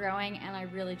are growing, and I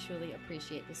really, truly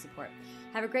appreciate the support.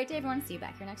 Have a great day, everyone. See you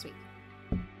back here next week.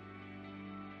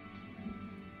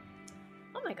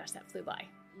 Oh my gosh, that flew by.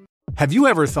 Have you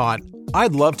ever thought,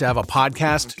 I'd love to have a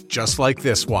podcast just like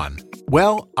this one?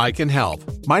 Well, I can help.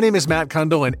 My name is Matt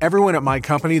Kundle, and everyone at my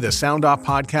company, the Sound Off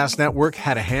Podcast Network,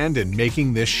 had a hand in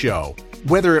making this show.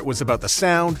 Whether it was about the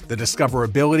sound, the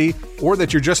discoverability, or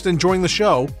that you're just enjoying the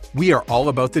show, we are all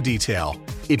about the detail.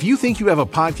 If you think you have a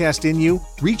podcast in you,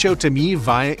 reach out to me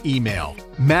via email,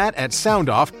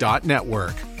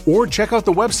 matt@soundoff.network, or check out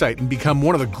the website and become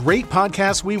one of the great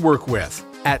podcasts we work with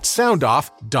at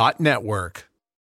soundoff.network.